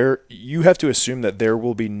 you have to assume that there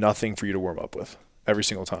will be nothing for you to warm up with every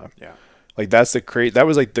single time. Yeah. Like, that's that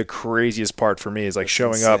was like the craziest part for me is like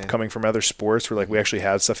showing up, insane. coming from other sports where like we actually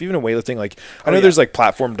had stuff. Even in weightlifting, like I know there's like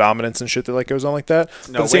platform dominance and shit that like goes on like that.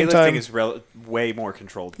 No, but at the same weightlifting time, is way more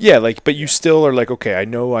controlled. yeah, like, but you still are like, okay, I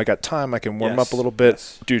know I got time. I can warm Yes, up a little bit.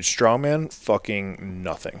 yes. Dude, strongman, fucking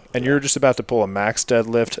nothing. And you're just about to pull a max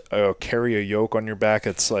deadlift, carry a yoke on your back.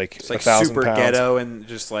 It's like, It's like 1,000 super pounds. ghetto and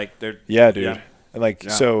just like they're Yeah, dude. Yeah. And like,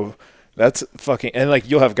 Yeah. so that's fucking, and like,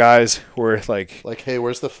 you'll have guys who are like, Like, hey,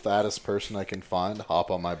 where's the fattest person I can find?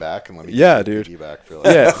 Hop on my back and let me Yeah, dude. piggyback for like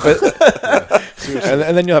yeah, but,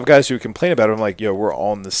 and then you'll have guys who complain about it. I'm like, yo, we're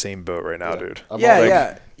all in the same boat right now, dude. I'm yeah, all like,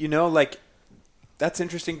 yeah. You know, like that's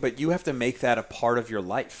interesting, but you have to make that a part of your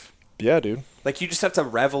life. Yeah, dude. Like you just have to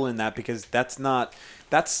revel in that because that's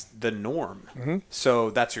the norm. Mm-hmm. So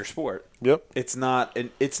that's your sport. Yep. It's not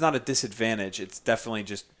a disadvantage. It's definitely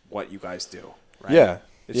just what you guys do. Right? Yeah.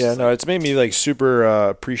 It's Yeah, just no, like- it's made me like super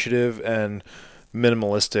appreciative and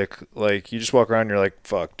minimalistic. Like, you just walk around and you're like,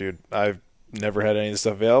 fuck, dude, I've never had any of this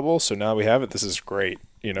stuff available, so now we have it. This is great.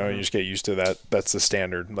 You know, you just get used to that. That's the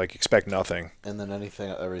standard. Like, expect nothing. and then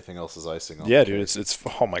everything else is icing on. Yeah, the dude, cake. it's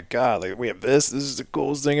oh my god, like we have this. This is the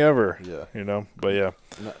coolest thing ever. Yeah. You know, but yeah.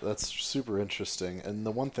 No, that's super interesting. And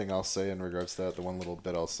the one thing I'll say in regards to that, the one little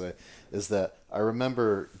bit I'll say, is that I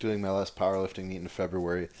remember doing my last powerlifting meet in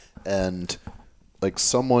February, and like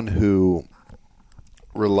someone who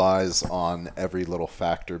relies on every little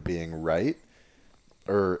factor being right,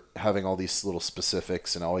 or having all these little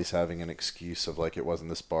specifics and always having an excuse of like it wasn't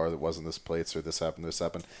this bar, that wasn't this plates, or this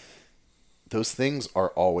happened. Those things are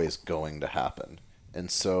always going to happen.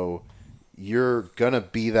 And so you're going to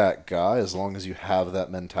be that guy as long as you have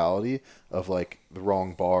that mentality of like the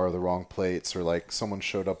wrong bar, or the wrong plates, or like someone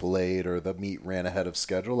showed up late, or the meet ran ahead of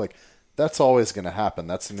schedule. Like that's always going to happen.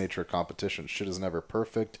 That's the nature of competition. Shit is never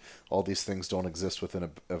perfect. All these things don't exist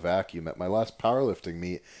within a vacuum. At my last powerlifting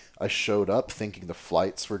meet, I showed up thinking the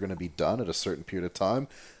flights were going to be done at a certain period of time.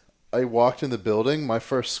 I walked in the building. My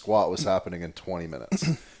first squat was happening in 20 minutes.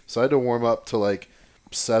 So I had to warm up to like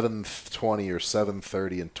 7:20 or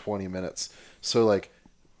 7:30 in 20 minutes. So like,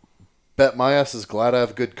 bet my ass is glad I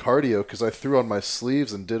have good cardio because I threw on my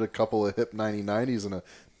sleeves and did a couple of hip 90-90s and a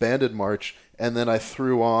banded march. And then I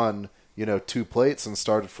threw on, 2 plates and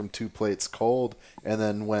started from 2 plates cold and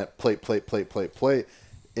then went plate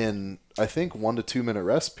in, I think, 1 to 2 minute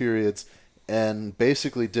rest periods, and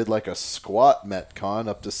basically did like a squat Metcon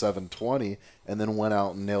up to 720 and then went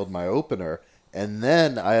out and nailed my opener. And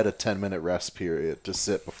then I had a 10-minute rest period to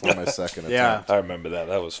sit before my second Yeah. attempt. I remember that.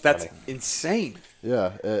 That was funny. That's insane.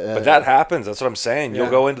 Yeah. But that happens. That's what I'm saying. You'll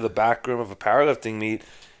Yeah. go into the back room of a powerlifting meet.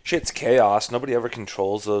 Shit's chaos. Nobody ever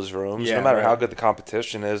controls those rooms. Yeah, no matter how right. good the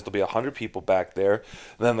competition is, there'll be 100 people back there.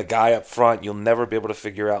 And then the guy up front, you'll never be able to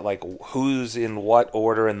figure out like who's in what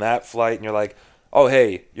order in that flight. And you're like, oh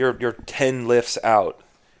hey, you're 10 lifts out.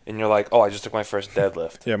 And you're like, oh, I just took my first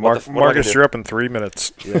deadlift. Yeah, What am I Marcus, gonna you're up in 3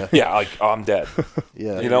 minutes. Yeah. do? Yeah, like, oh, I'm dead.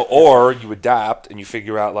 Yeah. Or you adapt and you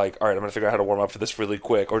figure out like, all right, I'm going to figure out how to warm up for this really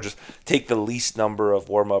quick, or just take the least number of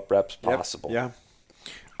warm up reps possible. Yeah.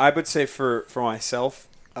 I would say for myself,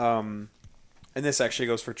 and this actually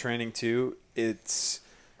goes for training too. It's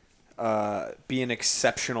be an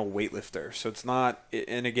exceptional weightlifter. So it's not,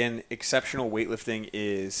 and again, exceptional weightlifting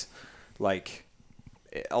is like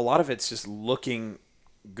a lot of it's just looking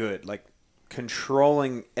good, like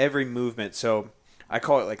controlling every movement. So I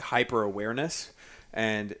call it like hyper awareness,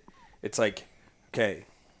 and it's like, okay,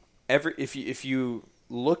 if you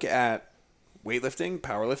look at weightlifting,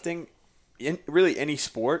 powerlifting, in really any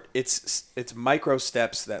sport, it's micro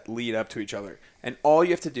steps that lead up to each other, and all you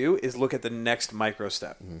have to do is look at the next micro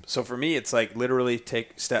step. So for me, it's like literally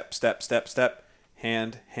take step,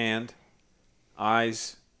 hand,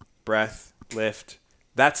 eyes, breath, lift.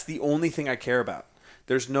 That's the only thing I care about.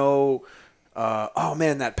 There's no, oh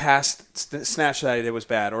man, that past snatch that I did was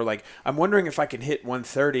bad, or like I'm wondering if I can hit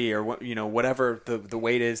 130 or what, whatever the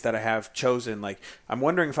weight is that I have chosen. Like I'm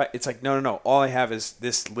wondering if it's like no. All I have is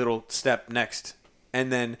this little step next,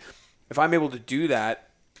 and then if I'm able to do that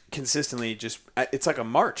consistently, it's like a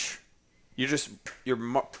march. You're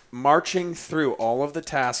marching through all of the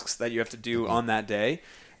tasks that you have to do on that day,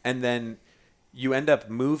 and then you end up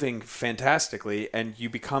moving fantastically and you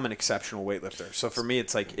become an exceptional weightlifter. So for me,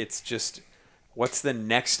 it's like, it's just, what's the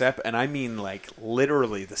next step? And I mean like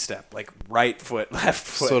literally the step, like right foot, left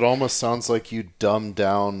foot. So it almost sounds like you dumbed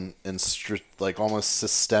down and like almost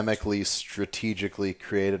systemically, strategically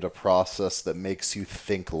created a process that makes you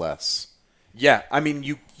think less. Yeah. I mean,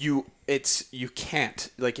 you can't,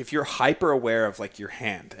 like if you're hyper aware of like your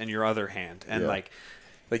hand and your other hand and like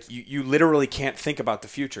you literally can't think about the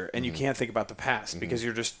future and you can't think about the past because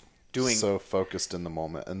you're just doing so focused in the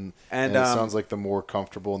moment. And it sounds like the more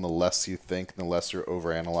comfortable and the less you think, the less you're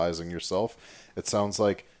overanalyzing yourself. It sounds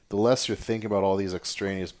like the less you're thinking about all these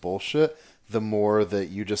extraneous bullshit, the more that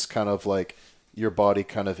you just kind of like your body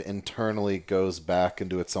kind of internally goes back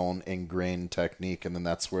into its own ingrained technique, and then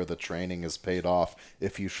that's where the training is paid off.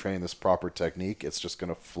 If you train this proper technique, it's just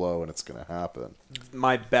going to flow and it's going to happen.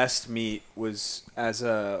 My best meet was as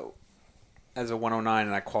a 109,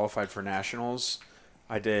 and I qualified for nationals.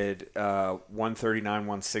 I did 139,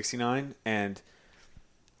 169, and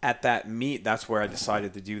at that meet, that's where I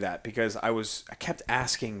decided to do that because I kept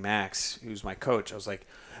asking Max, who's my coach. I was like,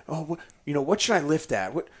 "Oh, what should I lift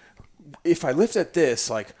at? If I lift at this,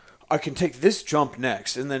 like I can take this jump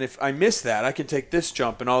next, and then if I miss that, I can take this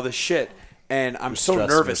jump and all this shit." And I'm so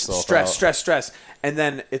nervous, stress. And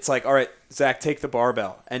then it's like, all right, Zach, take the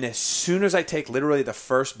barbell. And as soon as I take literally the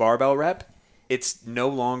first barbell rep, it's no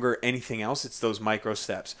longer anything else. It's those micro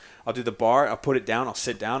steps. I'll do the bar, I'll put it down, I'll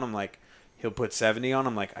sit down. I'm like, he'll put 70 on.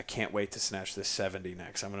 I'm like, I can't wait to snatch this 70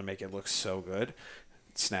 next. I'm going to make it look so good.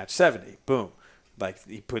 Snatch 70. Boom. Like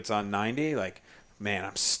he puts on 90, like, man,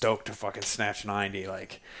 I'm stoked to fucking snatch 90,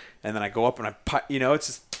 like, and then I go up and it's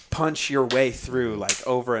just punch your way through like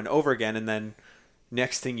over and over again, and then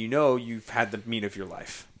next thing you know, you've had the meet of your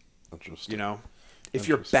life. Interesting. If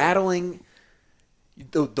you're battling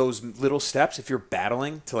those little steps, if you're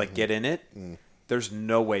battling to like get in it, there's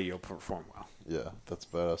no way you'll perform well. Yeah, that's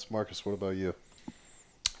badass. Marcus, what about you?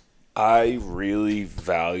 I really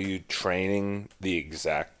value training the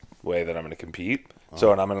exact way that I'm going to compete. So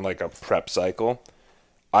when I'm in like a prep cycle,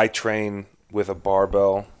 I train with a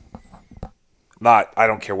barbell. I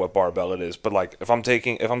don't care what barbell it is, but like if I'm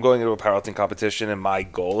going into a powerlifting competition and my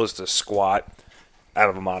goal is to squat out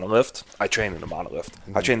of a monolift, I train in a monolift.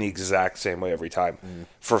 I train the exact same way every time.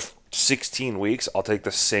 For 16 weeks, I'll take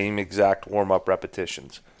the same exact warm-up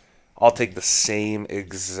repetitions. I'll take the same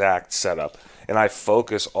exact setup, and I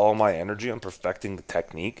focus all my energy on perfecting the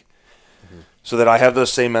technique. So that I have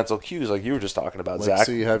those same mental cues like you were just talking about, Zach.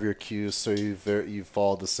 So you have your cues, so you've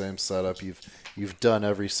followed the same setup. You've done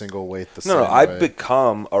every single weight the same way. I've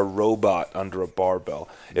become a robot under a barbell.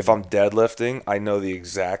 If I'm deadlifting, I know the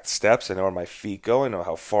exact steps. I know where my feet go. I know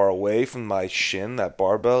how far away from my shin that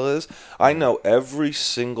barbell is. I know every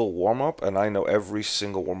single warm-up, and I know every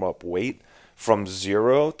single warm-up weight from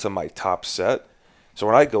 0 to my top set. So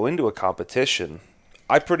when I go into a competition,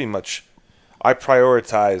 I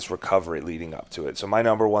prioritize recovery leading up to it. So my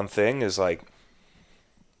number one thing is like,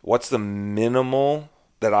 what's the minimal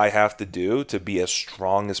that I have to do to be as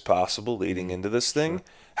strong as possible leading into this thing?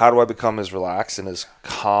 How do I become as relaxed and as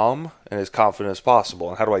calm and as confident as possible?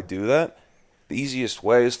 And how do I do that? The easiest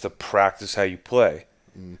way is to practice how you play.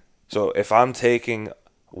 So if I'm taking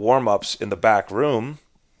warm-ups in the back room,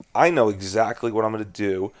 I know exactly what I'm going to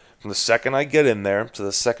do from the second I get in there to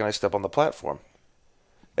the second I step on the platform.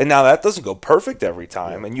 And now that doesn't go perfect every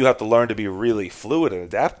time, and you have to learn to be really fluid and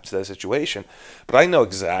adapt to that situation. But I know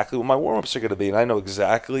exactly what my warm-ups are going to be, and I know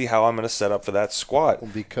exactly how I'm going to set up for that squat.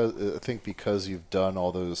 Well, because you've done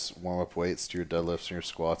all those warm-up weights to your deadlifts and your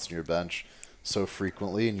squats and your bench so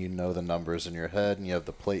frequently, and you know the numbers in your head, and you have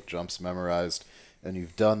the plate jumps memorized, and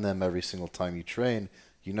you've done them every single time you train,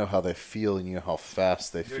 you know how they feel, and you know how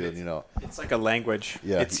fast they feel, and you know. It's like a language.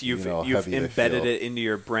 Yeah, It's you you've know how you've heavy they embedded feel. it into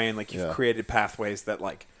your brain, like you've Yeah. created pathways that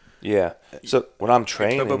like Yeah. So when I'm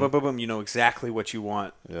training, boom, boom, boom, boom, boom, you know exactly what you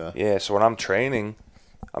want. Yeah. so when I'm training,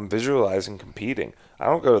 I'm visualizing competing. I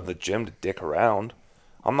don't go to the gym to dick around.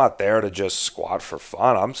 I'm not there to just squat for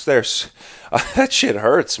fun. I'm there. That shit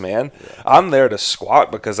hurts, man. Yeah. I'm there to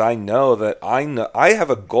squat because I know that I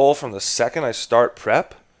have a goal from the second I start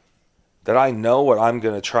prep that I know what I'm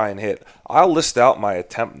going to try and hit. I'll list out my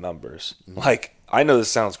attempt numbers. Like, I know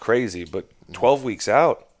this sounds crazy, but 12 weeks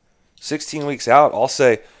out, 16 weeks out, I'll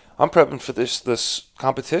say, I'm prepping for this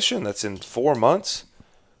competition that's in 4 months.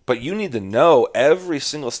 But you need to know every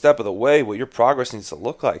single step of the way what your progress needs to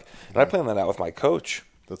look like. And I plan that out with my coach.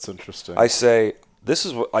 That's interesting. I say, this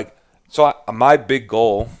is what, like, so my big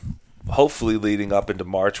goal, hopefully leading up into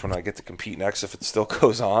March when I get to compete next, if it still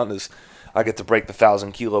goes on, is I get to break the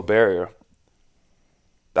 1,000-kilo barrier.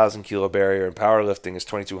 1,000-kilo barrier in powerlifting is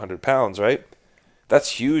 2,200 pounds, right?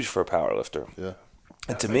 That's huge for a powerlifter. Yeah.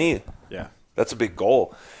 And to me, Yeah. that's a big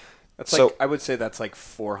goal. That's So- like I would say that's like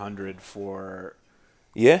 400 for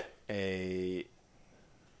Yeah. a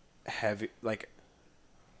heavy, like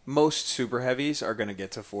most super heavies are going to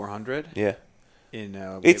get to 400 Yeah. in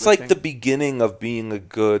It's like weightlifting. the beginning of being a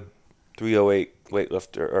good 308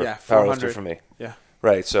 weightlifter or Yeah, powerlifter 400. for me. Yeah.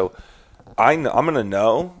 Right. So I'm going to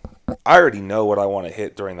know. I already know what I want to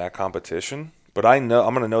hit during that competition, but I'm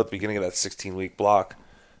going to know at the beginning of that 16-week block,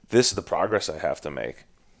 this is the progress I have to make.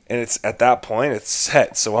 And it's at that point, it's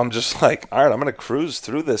set. So I'm just like, all right, I'm going to cruise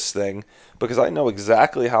through this thing because I know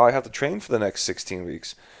exactly how I have to train for the next 16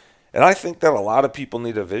 weeks. And I think that a lot of people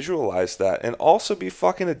need to visualize that and also be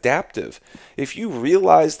fucking adaptive. If you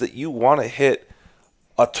realize that you want to hit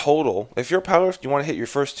a total, if you're a powerlifter, you want to hit your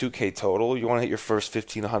first 2K total, you want to hit your first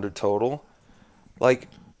 1,500 total, like,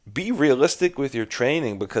 be realistic with your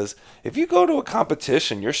training, because if you go to a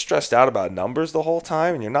competition, you're stressed out about numbers the whole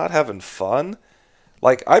time and you're not having fun.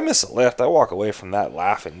 Like, I miss a lift, I walk away from that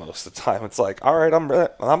laughing most of the time. It's like, all right,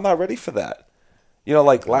 I'm not ready for that. You know,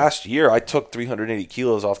 like last year, I took 380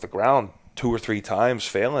 kilos off the ground 2 or 3 times,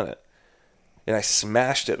 failing it. And I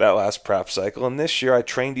smashed it that last prep cycle. And this year, I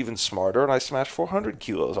trained even smarter, and I smashed 400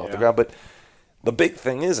 kilos off the ground. But the big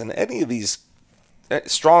thing is, in any of these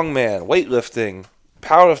strongman, weightlifting,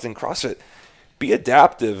 powerlifting, CrossFit, be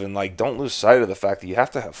adaptive and, like, don't lose sight of the fact that you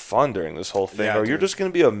have to have fun during this whole thing, or you're just going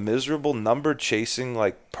to be a miserable number-chasing,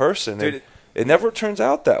 like, person. Dude, it never turns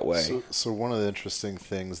out that way. So one of the interesting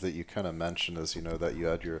things that you kind of mentioned is, you know, that you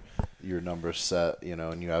had your numbers set, you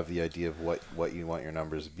know, and you have the idea of what you want your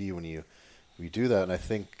numbers to be when you do that. And I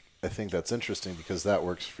think that's interesting because that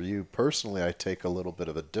works for you. Personally, I take a little bit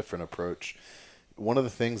of a different approach. One of the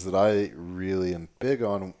things that I really am big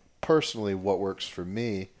on, personally, what works for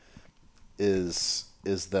me is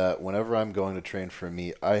that whenever I'm going to train for a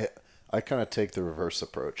meet, I kind of take the reverse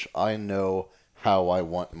approach. I know how I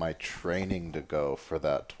want my training to go for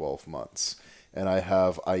that 12 months. And I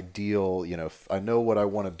have ideal, you know, I know what I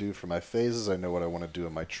want to do for my phases. I know what I want to do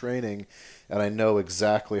in my training. And I know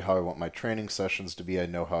exactly how I want my training sessions to be. I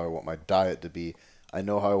know how I want my diet to be. I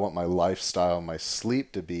know how I want my lifestyle, my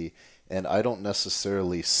sleep to be. And I don't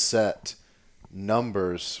necessarily set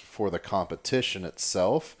numbers for the competition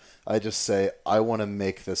itself. I just say, I want to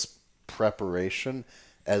make this preparation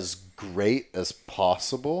as great as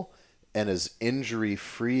possible and as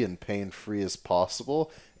injury-free and pain-free as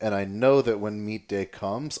possible. And I know that when meet day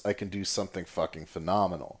comes, I can do something fucking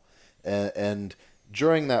phenomenal. And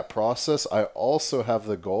during that process, I also have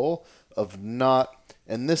the goal of not,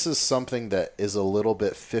 and this is something that is a little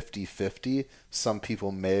bit 50-50. Some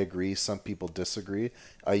people may agree, some people disagree.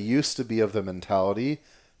 I used to be of the mentality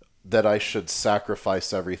that I should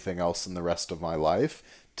sacrifice everything else in the rest of my life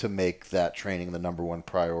to make that training the number one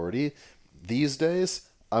priority. These days,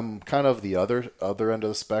 I'm kind of the other end of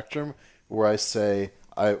the spectrum, where I say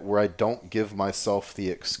where I don't give myself the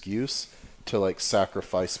excuse to, like,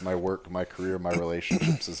 sacrifice my work, my career, my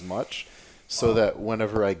relationships as much, so that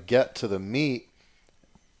whenever I get to the meet,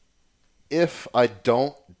 if I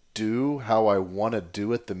don't do how I want to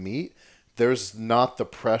do at the meet, there's not the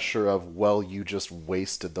pressure of, well, you just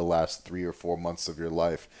wasted the last 3 or 4 months of your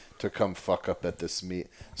life to come fuck up at this meet.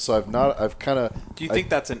 So I've kind of. Do you think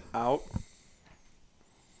that's an out?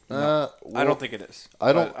 I don't think it is.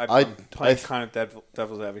 I don't- But I- I'm playing I- kind of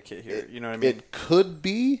devil's advocate here. You know what I mean? It could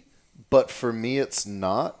be, but for me, it's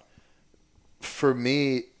not. For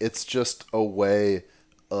me, it's just a way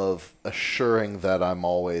of assuring that I'm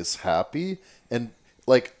always happy. And,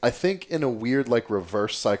 like, I think in a weird, like,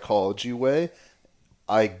 reverse psychology way,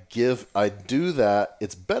 I do that.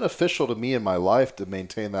 It's beneficial to me in my life to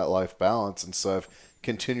maintain that life balance. And so I've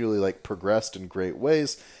continually, like, progressed in great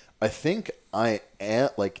ways. I think I am,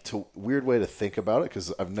 like, to weird way to think about it,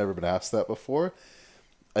 because I've never been asked that before.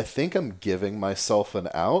 I think I'm giving myself an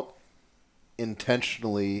out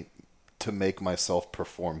intentionally to make myself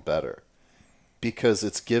perform better, because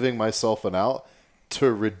it's giving myself an out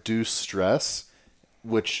to reduce stress,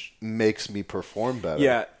 which makes me perform better.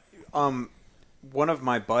 Yeah. One of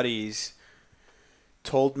my buddies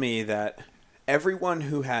told me that everyone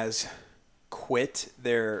who has quit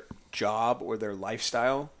their job or their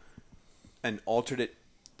lifestyle and altered it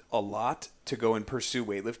a lot to go and pursue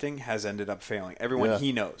weightlifting has ended up failing. Everyone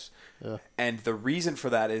he knows. Yeah. And the reason for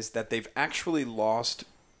that is that they've actually lost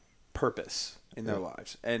purpose in their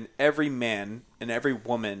lives. And every man and every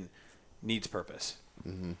woman needs purpose.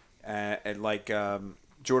 Mm-hmm. And like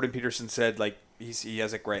Jordan Peterson said, like he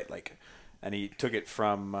has it great. Like, and he took it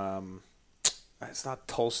from it's not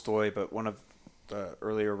Tolstoy, but one of the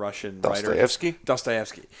earlier Russian writers,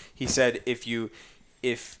 Dostoevsky. He said, if you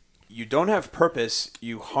don't have purpose,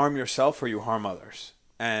 you harm yourself or you harm others.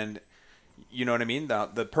 And you know what I mean?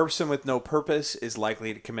 The person with no purpose is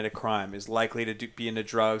likely to commit a crime, is likely to be into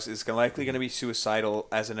drugs, is likely going to be suicidal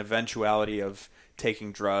as an eventuality of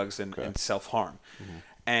taking drugs and self-harm. Mm-hmm.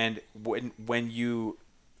 And when you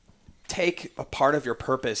take a part of your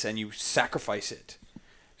purpose and you sacrifice it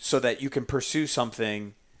so that you can pursue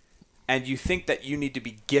something, and you think that you need to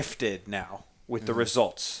be gifted now with the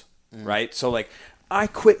results, right? So like, I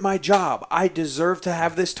quit my job, I deserve to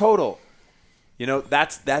have this total. You know,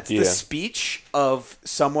 that's the speech of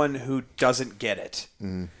someone who doesn't get it.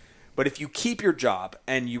 But if you keep your job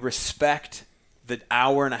and you respect the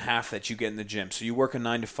hour and a half that you get in the gym, so you work a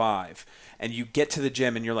 9 to 5 and you get to the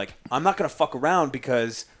gym and you're like, I'm not going to fuck around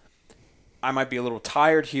because I might be a little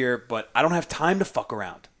tired here, but I don't have time to fuck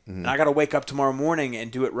around. And I got to wake up tomorrow morning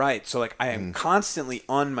and do it right. So like, I am constantly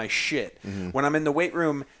on my shit. When I'm in the weight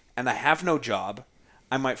room and I have no job,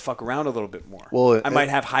 I might fuck around a little bit more. Well, I might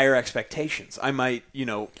have higher expectations. I might,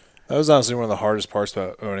 That was honestly one of the hardest parts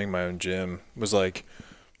about owning my own gym was like,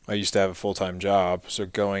 I used to have a full-time job. So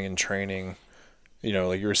going and training,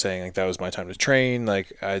 like you were saying, like that was my time to train.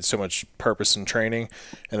 Like I had so much purpose in training.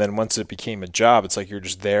 And then once it became a job, it's like you're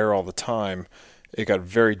just there all the time. It got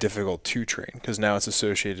very difficult to train because now it's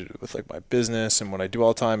associated with like my business and what I do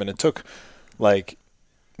all the time. And it took like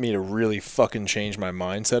me to really fucking change my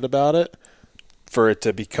mindset about it for it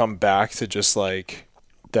to become back to just like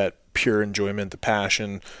that pure enjoyment, the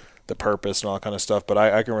passion, the purpose and all that kind of stuff. But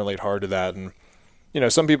I can relate hard to that. And,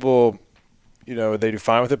 some people, they do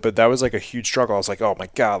fine with it, but that was like a huge struggle. I was like, oh my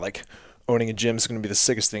God, like owning a gym is going to be the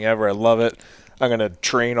sickest thing ever. I love it. I'm going to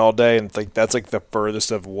train all day. And like, that's like the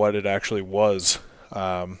furthest of what it actually was. But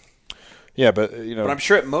I'm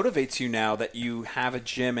sure it motivates you now that you have a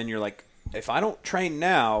gym and you're like, if I don't train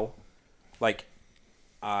now, like,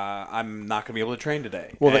 I'm not going to be able to train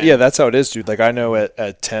today. Well, that's how it is, dude. Like I know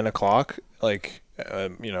at 10 o'clock, like,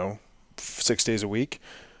 6 days a week,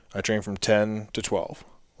 I train from 10 to 12,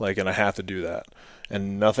 like, and I have to do that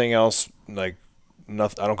and nothing else. Like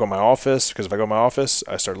nothing. I don't go to my office because if I go to my office,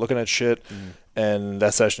 I start looking at shit and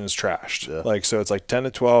that session is trashed. Yeah. Like, so it's like 10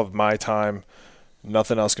 to 12, my time,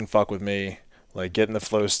 nothing else can fuck with me. Like get in the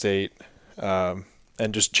flow state,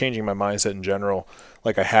 and just changing my mindset in general.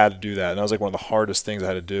 Like I had to do that. And that was like one of the hardest things I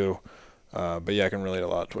had to do. But yeah, I can relate a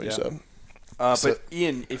lot to what you said. But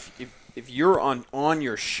Ian, if you're on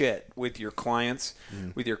your shit with your clients,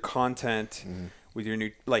 with your content, with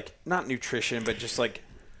your not nutrition, but just like,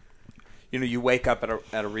 you wake up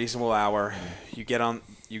at a reasonable hour, you get on,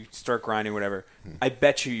 you start grinding, whatever. I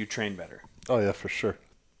bet you train better. Oh yeah, for sure.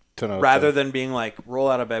 10 out of Rather 10. than being like, roll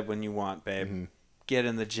out of bed when you want, babe. Get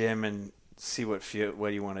in the gym and see what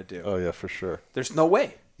you want to do. Oh yeah, for sure. There's no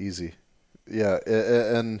way. Easy. Yeah,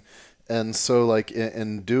 and so like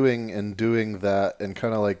in doing that and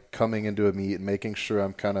kind of like coming into a meet and making sure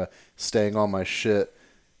I'm kind of staying on my shit,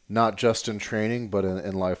 not just in training but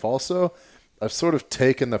in life also, I've sort of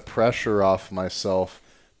taken the pressure off myself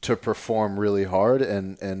to perform really hard.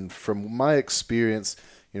 And from my experience,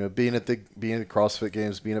 being at CrossFit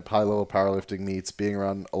Games, being at high level powerlifting meets, being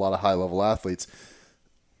around a lot of high level athletes,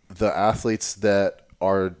 the athletes that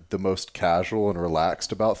are the most casual and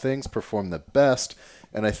relaxed about things perform the best.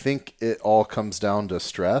 And I think it all comes down to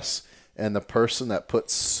stress And the person that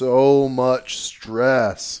puts so much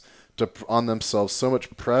stress on themselves, so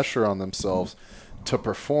much pressure on themselves to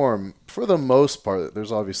perform, for the most part,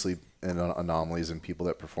 there's obviously anomalies in people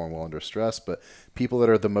that perform well under stress, but people that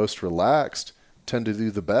are the most relaxed tend to do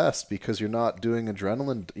the best because you're not doing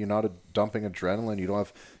adrenaline, you're not dumping adrenaline, you don't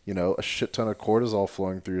have, a shit ton of cortisol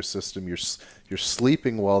flowing through your system, you're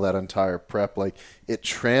sleeping well that entire prep. Like, it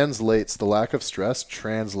translates, the lack of stress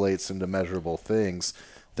translates into measurable things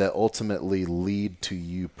that ultimately lead to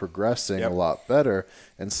you progressing a lot better.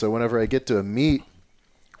 And so whenever I get to a meet,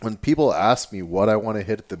 when people ask me what I want to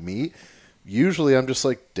hit at the meet, usually I'm just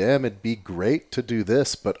like, damn, it'd be great to do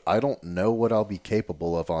this, but I don't know what I'll be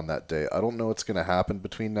capable of on that day. I don't know what's going to happen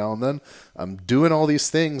between now and then. I'm doing all these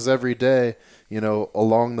things every day,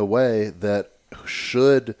 along the way that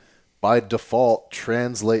should, by default,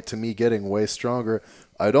 translate to me getting way stronger.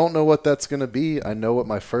 I don't know what that's going to be. I know what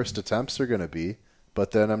my first attempts are going to be,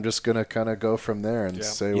 but then I'm just going to kind of go from there and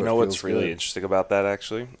say what what's really good. interesting about that,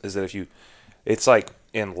 actually, is that it's like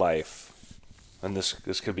in life, and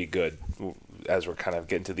this could be good as we're kind of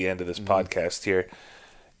getting to the end of this podcast here.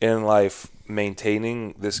 In life,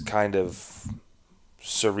 maintaining this kind of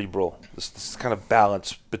cerebral, this kind of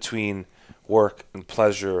balance between work and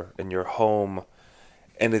pleasure and your home.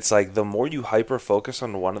 And it's like the more you hyper-focus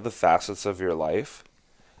on one of the facets of your life,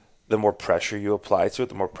 the more pressure you apply to it,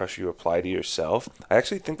 the more pressure you apply to yourself. I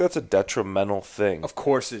actually think that's a detrimental thing. Of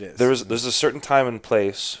course it is. There's a certain time and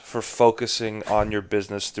place for focusing on your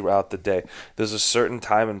business throughout the day. There's a certain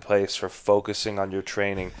time and place for focusing on your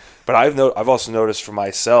training. But I've also noticed for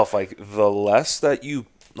myself, like, the less that you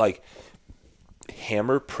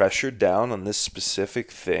hammer pressure down on this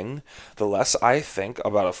specific thing, the less I think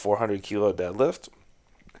about a 400 kilo deadlift,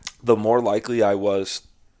 the more likely I was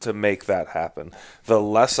to make that happen. The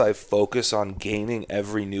less I focus on gaining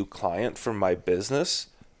every new client for my business,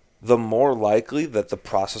 the more likely that the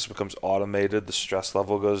process becomes automated, the stress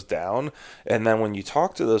level goes down. And then when you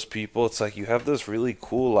talk to those people, it's like you have this really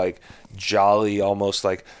cool, like, jolly, almost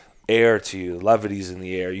like air to you. Levity's in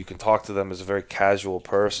the air. You can talk to them as a very casual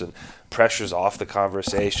person. Pressure's off the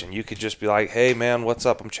conversation. You could just be like, hey, man, what's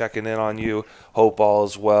up? I'm checking in on you. Hope all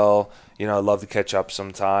is well. I'd love to catch up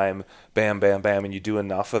sometime. Bam, bam, bam. And you do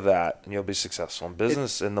enough of that, and you'll be successful in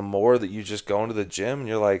business. And the more that you just go into the gym and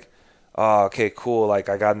you're like, oh, okay, cool. Like,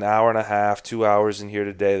 I got an hour and a half, 2 hours in here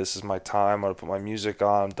today. This is my time. I'm going to put my music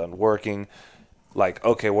on. I'm done working. Like,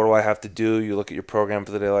 okay, what do I have to do? You look at your program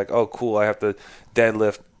for the day, like, oh, cool. I have to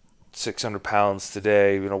deadlift 600 pounds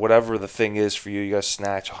today. Whatever the thing is for you, you got to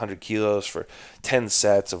snatch 100 kilos for 10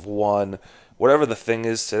 sets of one. Whatever the thing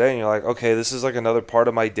is today, and you're like, okay, this is like another part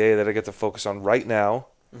of my day that I get to focus on right now,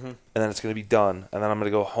 and then it's going to be done, and then I'm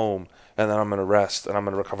going to go home, and then I'm going to rest, and I'm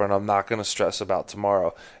going to recover, and I'm not going to stress about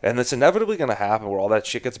tomorrow. And it's inevitably going to happen where all that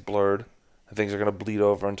shit gets blurred, and things are going to bleed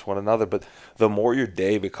over into one another. But the more your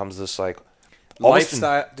day becomes this, like,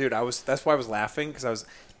 lifestyle, dude, that's why I was laughing, because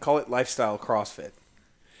call it lifestyle CrossFit.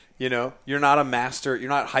 You're not a master, you're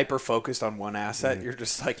not hyper focused on one asset. You're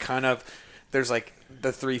just like kind of, there's like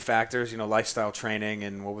the three factors, lifestyle training,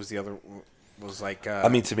 and what was the other? Was like. I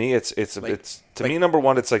mean, to me, it's me, number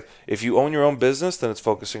one, it's like if you own your own business, then it's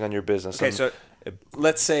focusing on your business. Okay, so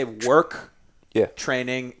let's say work,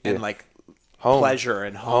 training, and like home. Pleasure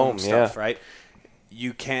and home stuff, right?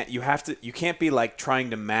 You can't be like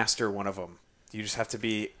trying to master one of them. You just have to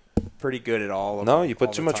be pretty good at all of them. No, you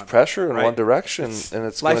put too much pressure in one direction, and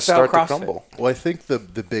it's going to start to crumble. Well, I think the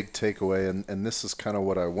big takeaway, and this is kind of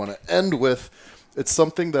what I want to end with, it's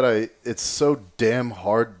something that it's so damn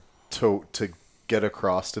hard to get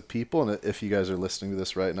across to people. And if you guys are listening to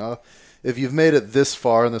this right now, if you've made it this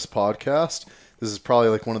far in this podcast, this is probably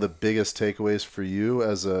like one of the biggest takeaways for you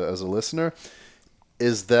as a listener,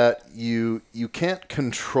 is that you can't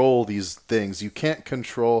control these things. You can't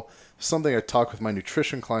control something I talk with my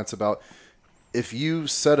nutrition clients about. If you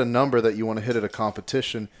set a number that you want to hit at a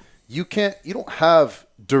competition, you don't have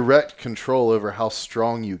direct control over how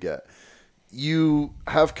strong you get. You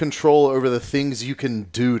have control over the things you can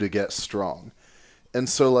do to get strong. And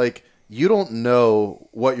so, like, you don't know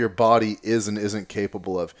what your body is and isn't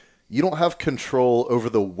capable of. You don't have control over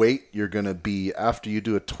the weight you're going to be after you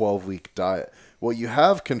do a 12-week diet. What you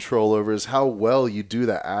have control over is how well you do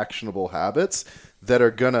the actionable habits that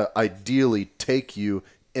are going to ideally take you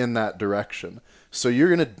in that direction. So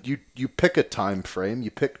you're going to you pick a time frame,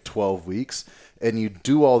 you pick 12 weeks, and you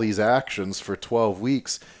do all these actions for 12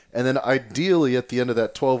 weeks. And then ideally at the end of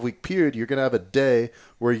that 12-week period, you're going to have a day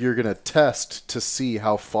where you're going to test to see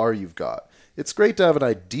how far you've got. It's great to have an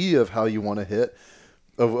idea of how you want to hit,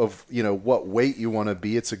 of what weight you want to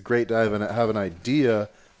be. It's great to have an idea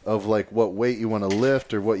of like what weight you want to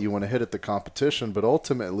lift or what you want to hit at the competition, but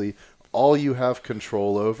ultimately all you have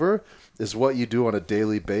control over is what you do on a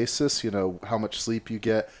daily basis, you know, how much sleep you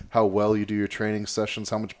get, how well you do your training sessions,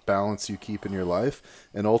 how much balance you keep in your life,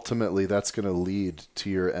 and ultimately that's going to lead to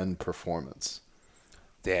your end performance.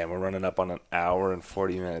 Damn, we're running up on an hour and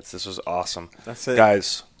 40 minutes. This was awesome. That's it.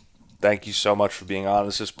 Guys, thank you so much for being on.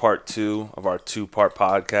 This is part 2 of our 2-part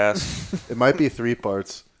podcast. It might be 3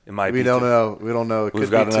 parts. It might We be. don't know. We don't know. It We've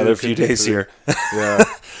could got be another 2, few could be days 3. here. Yeah.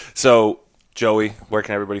 So, Joey, where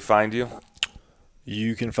can everybody find you?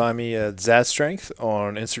 You can find me at ZazStrength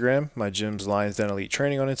on Instagram. My gym's Lions Den Elite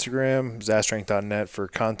Training on Instagram. ZazStrength.net for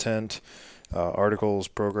content, articles,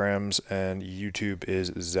 programs, and YouTube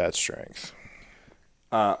is ZazStrength.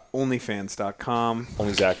 Onlyfans.com.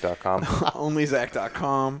 Onlyzach.com.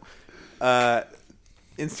 Onlyzach.com.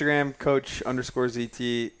 Instagram,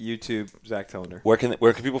 Coach_ZT. YouTube, Zach Tellender. Where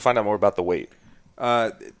can people find out more about the weight?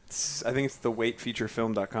 I think it's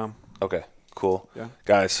theweightfeaturefilm.com. Okay, cool. Yeah.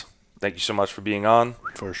 Guys, thank you so much for being on.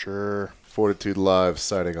 For sure. Fortitude Live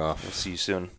signing off. We'll see you soon.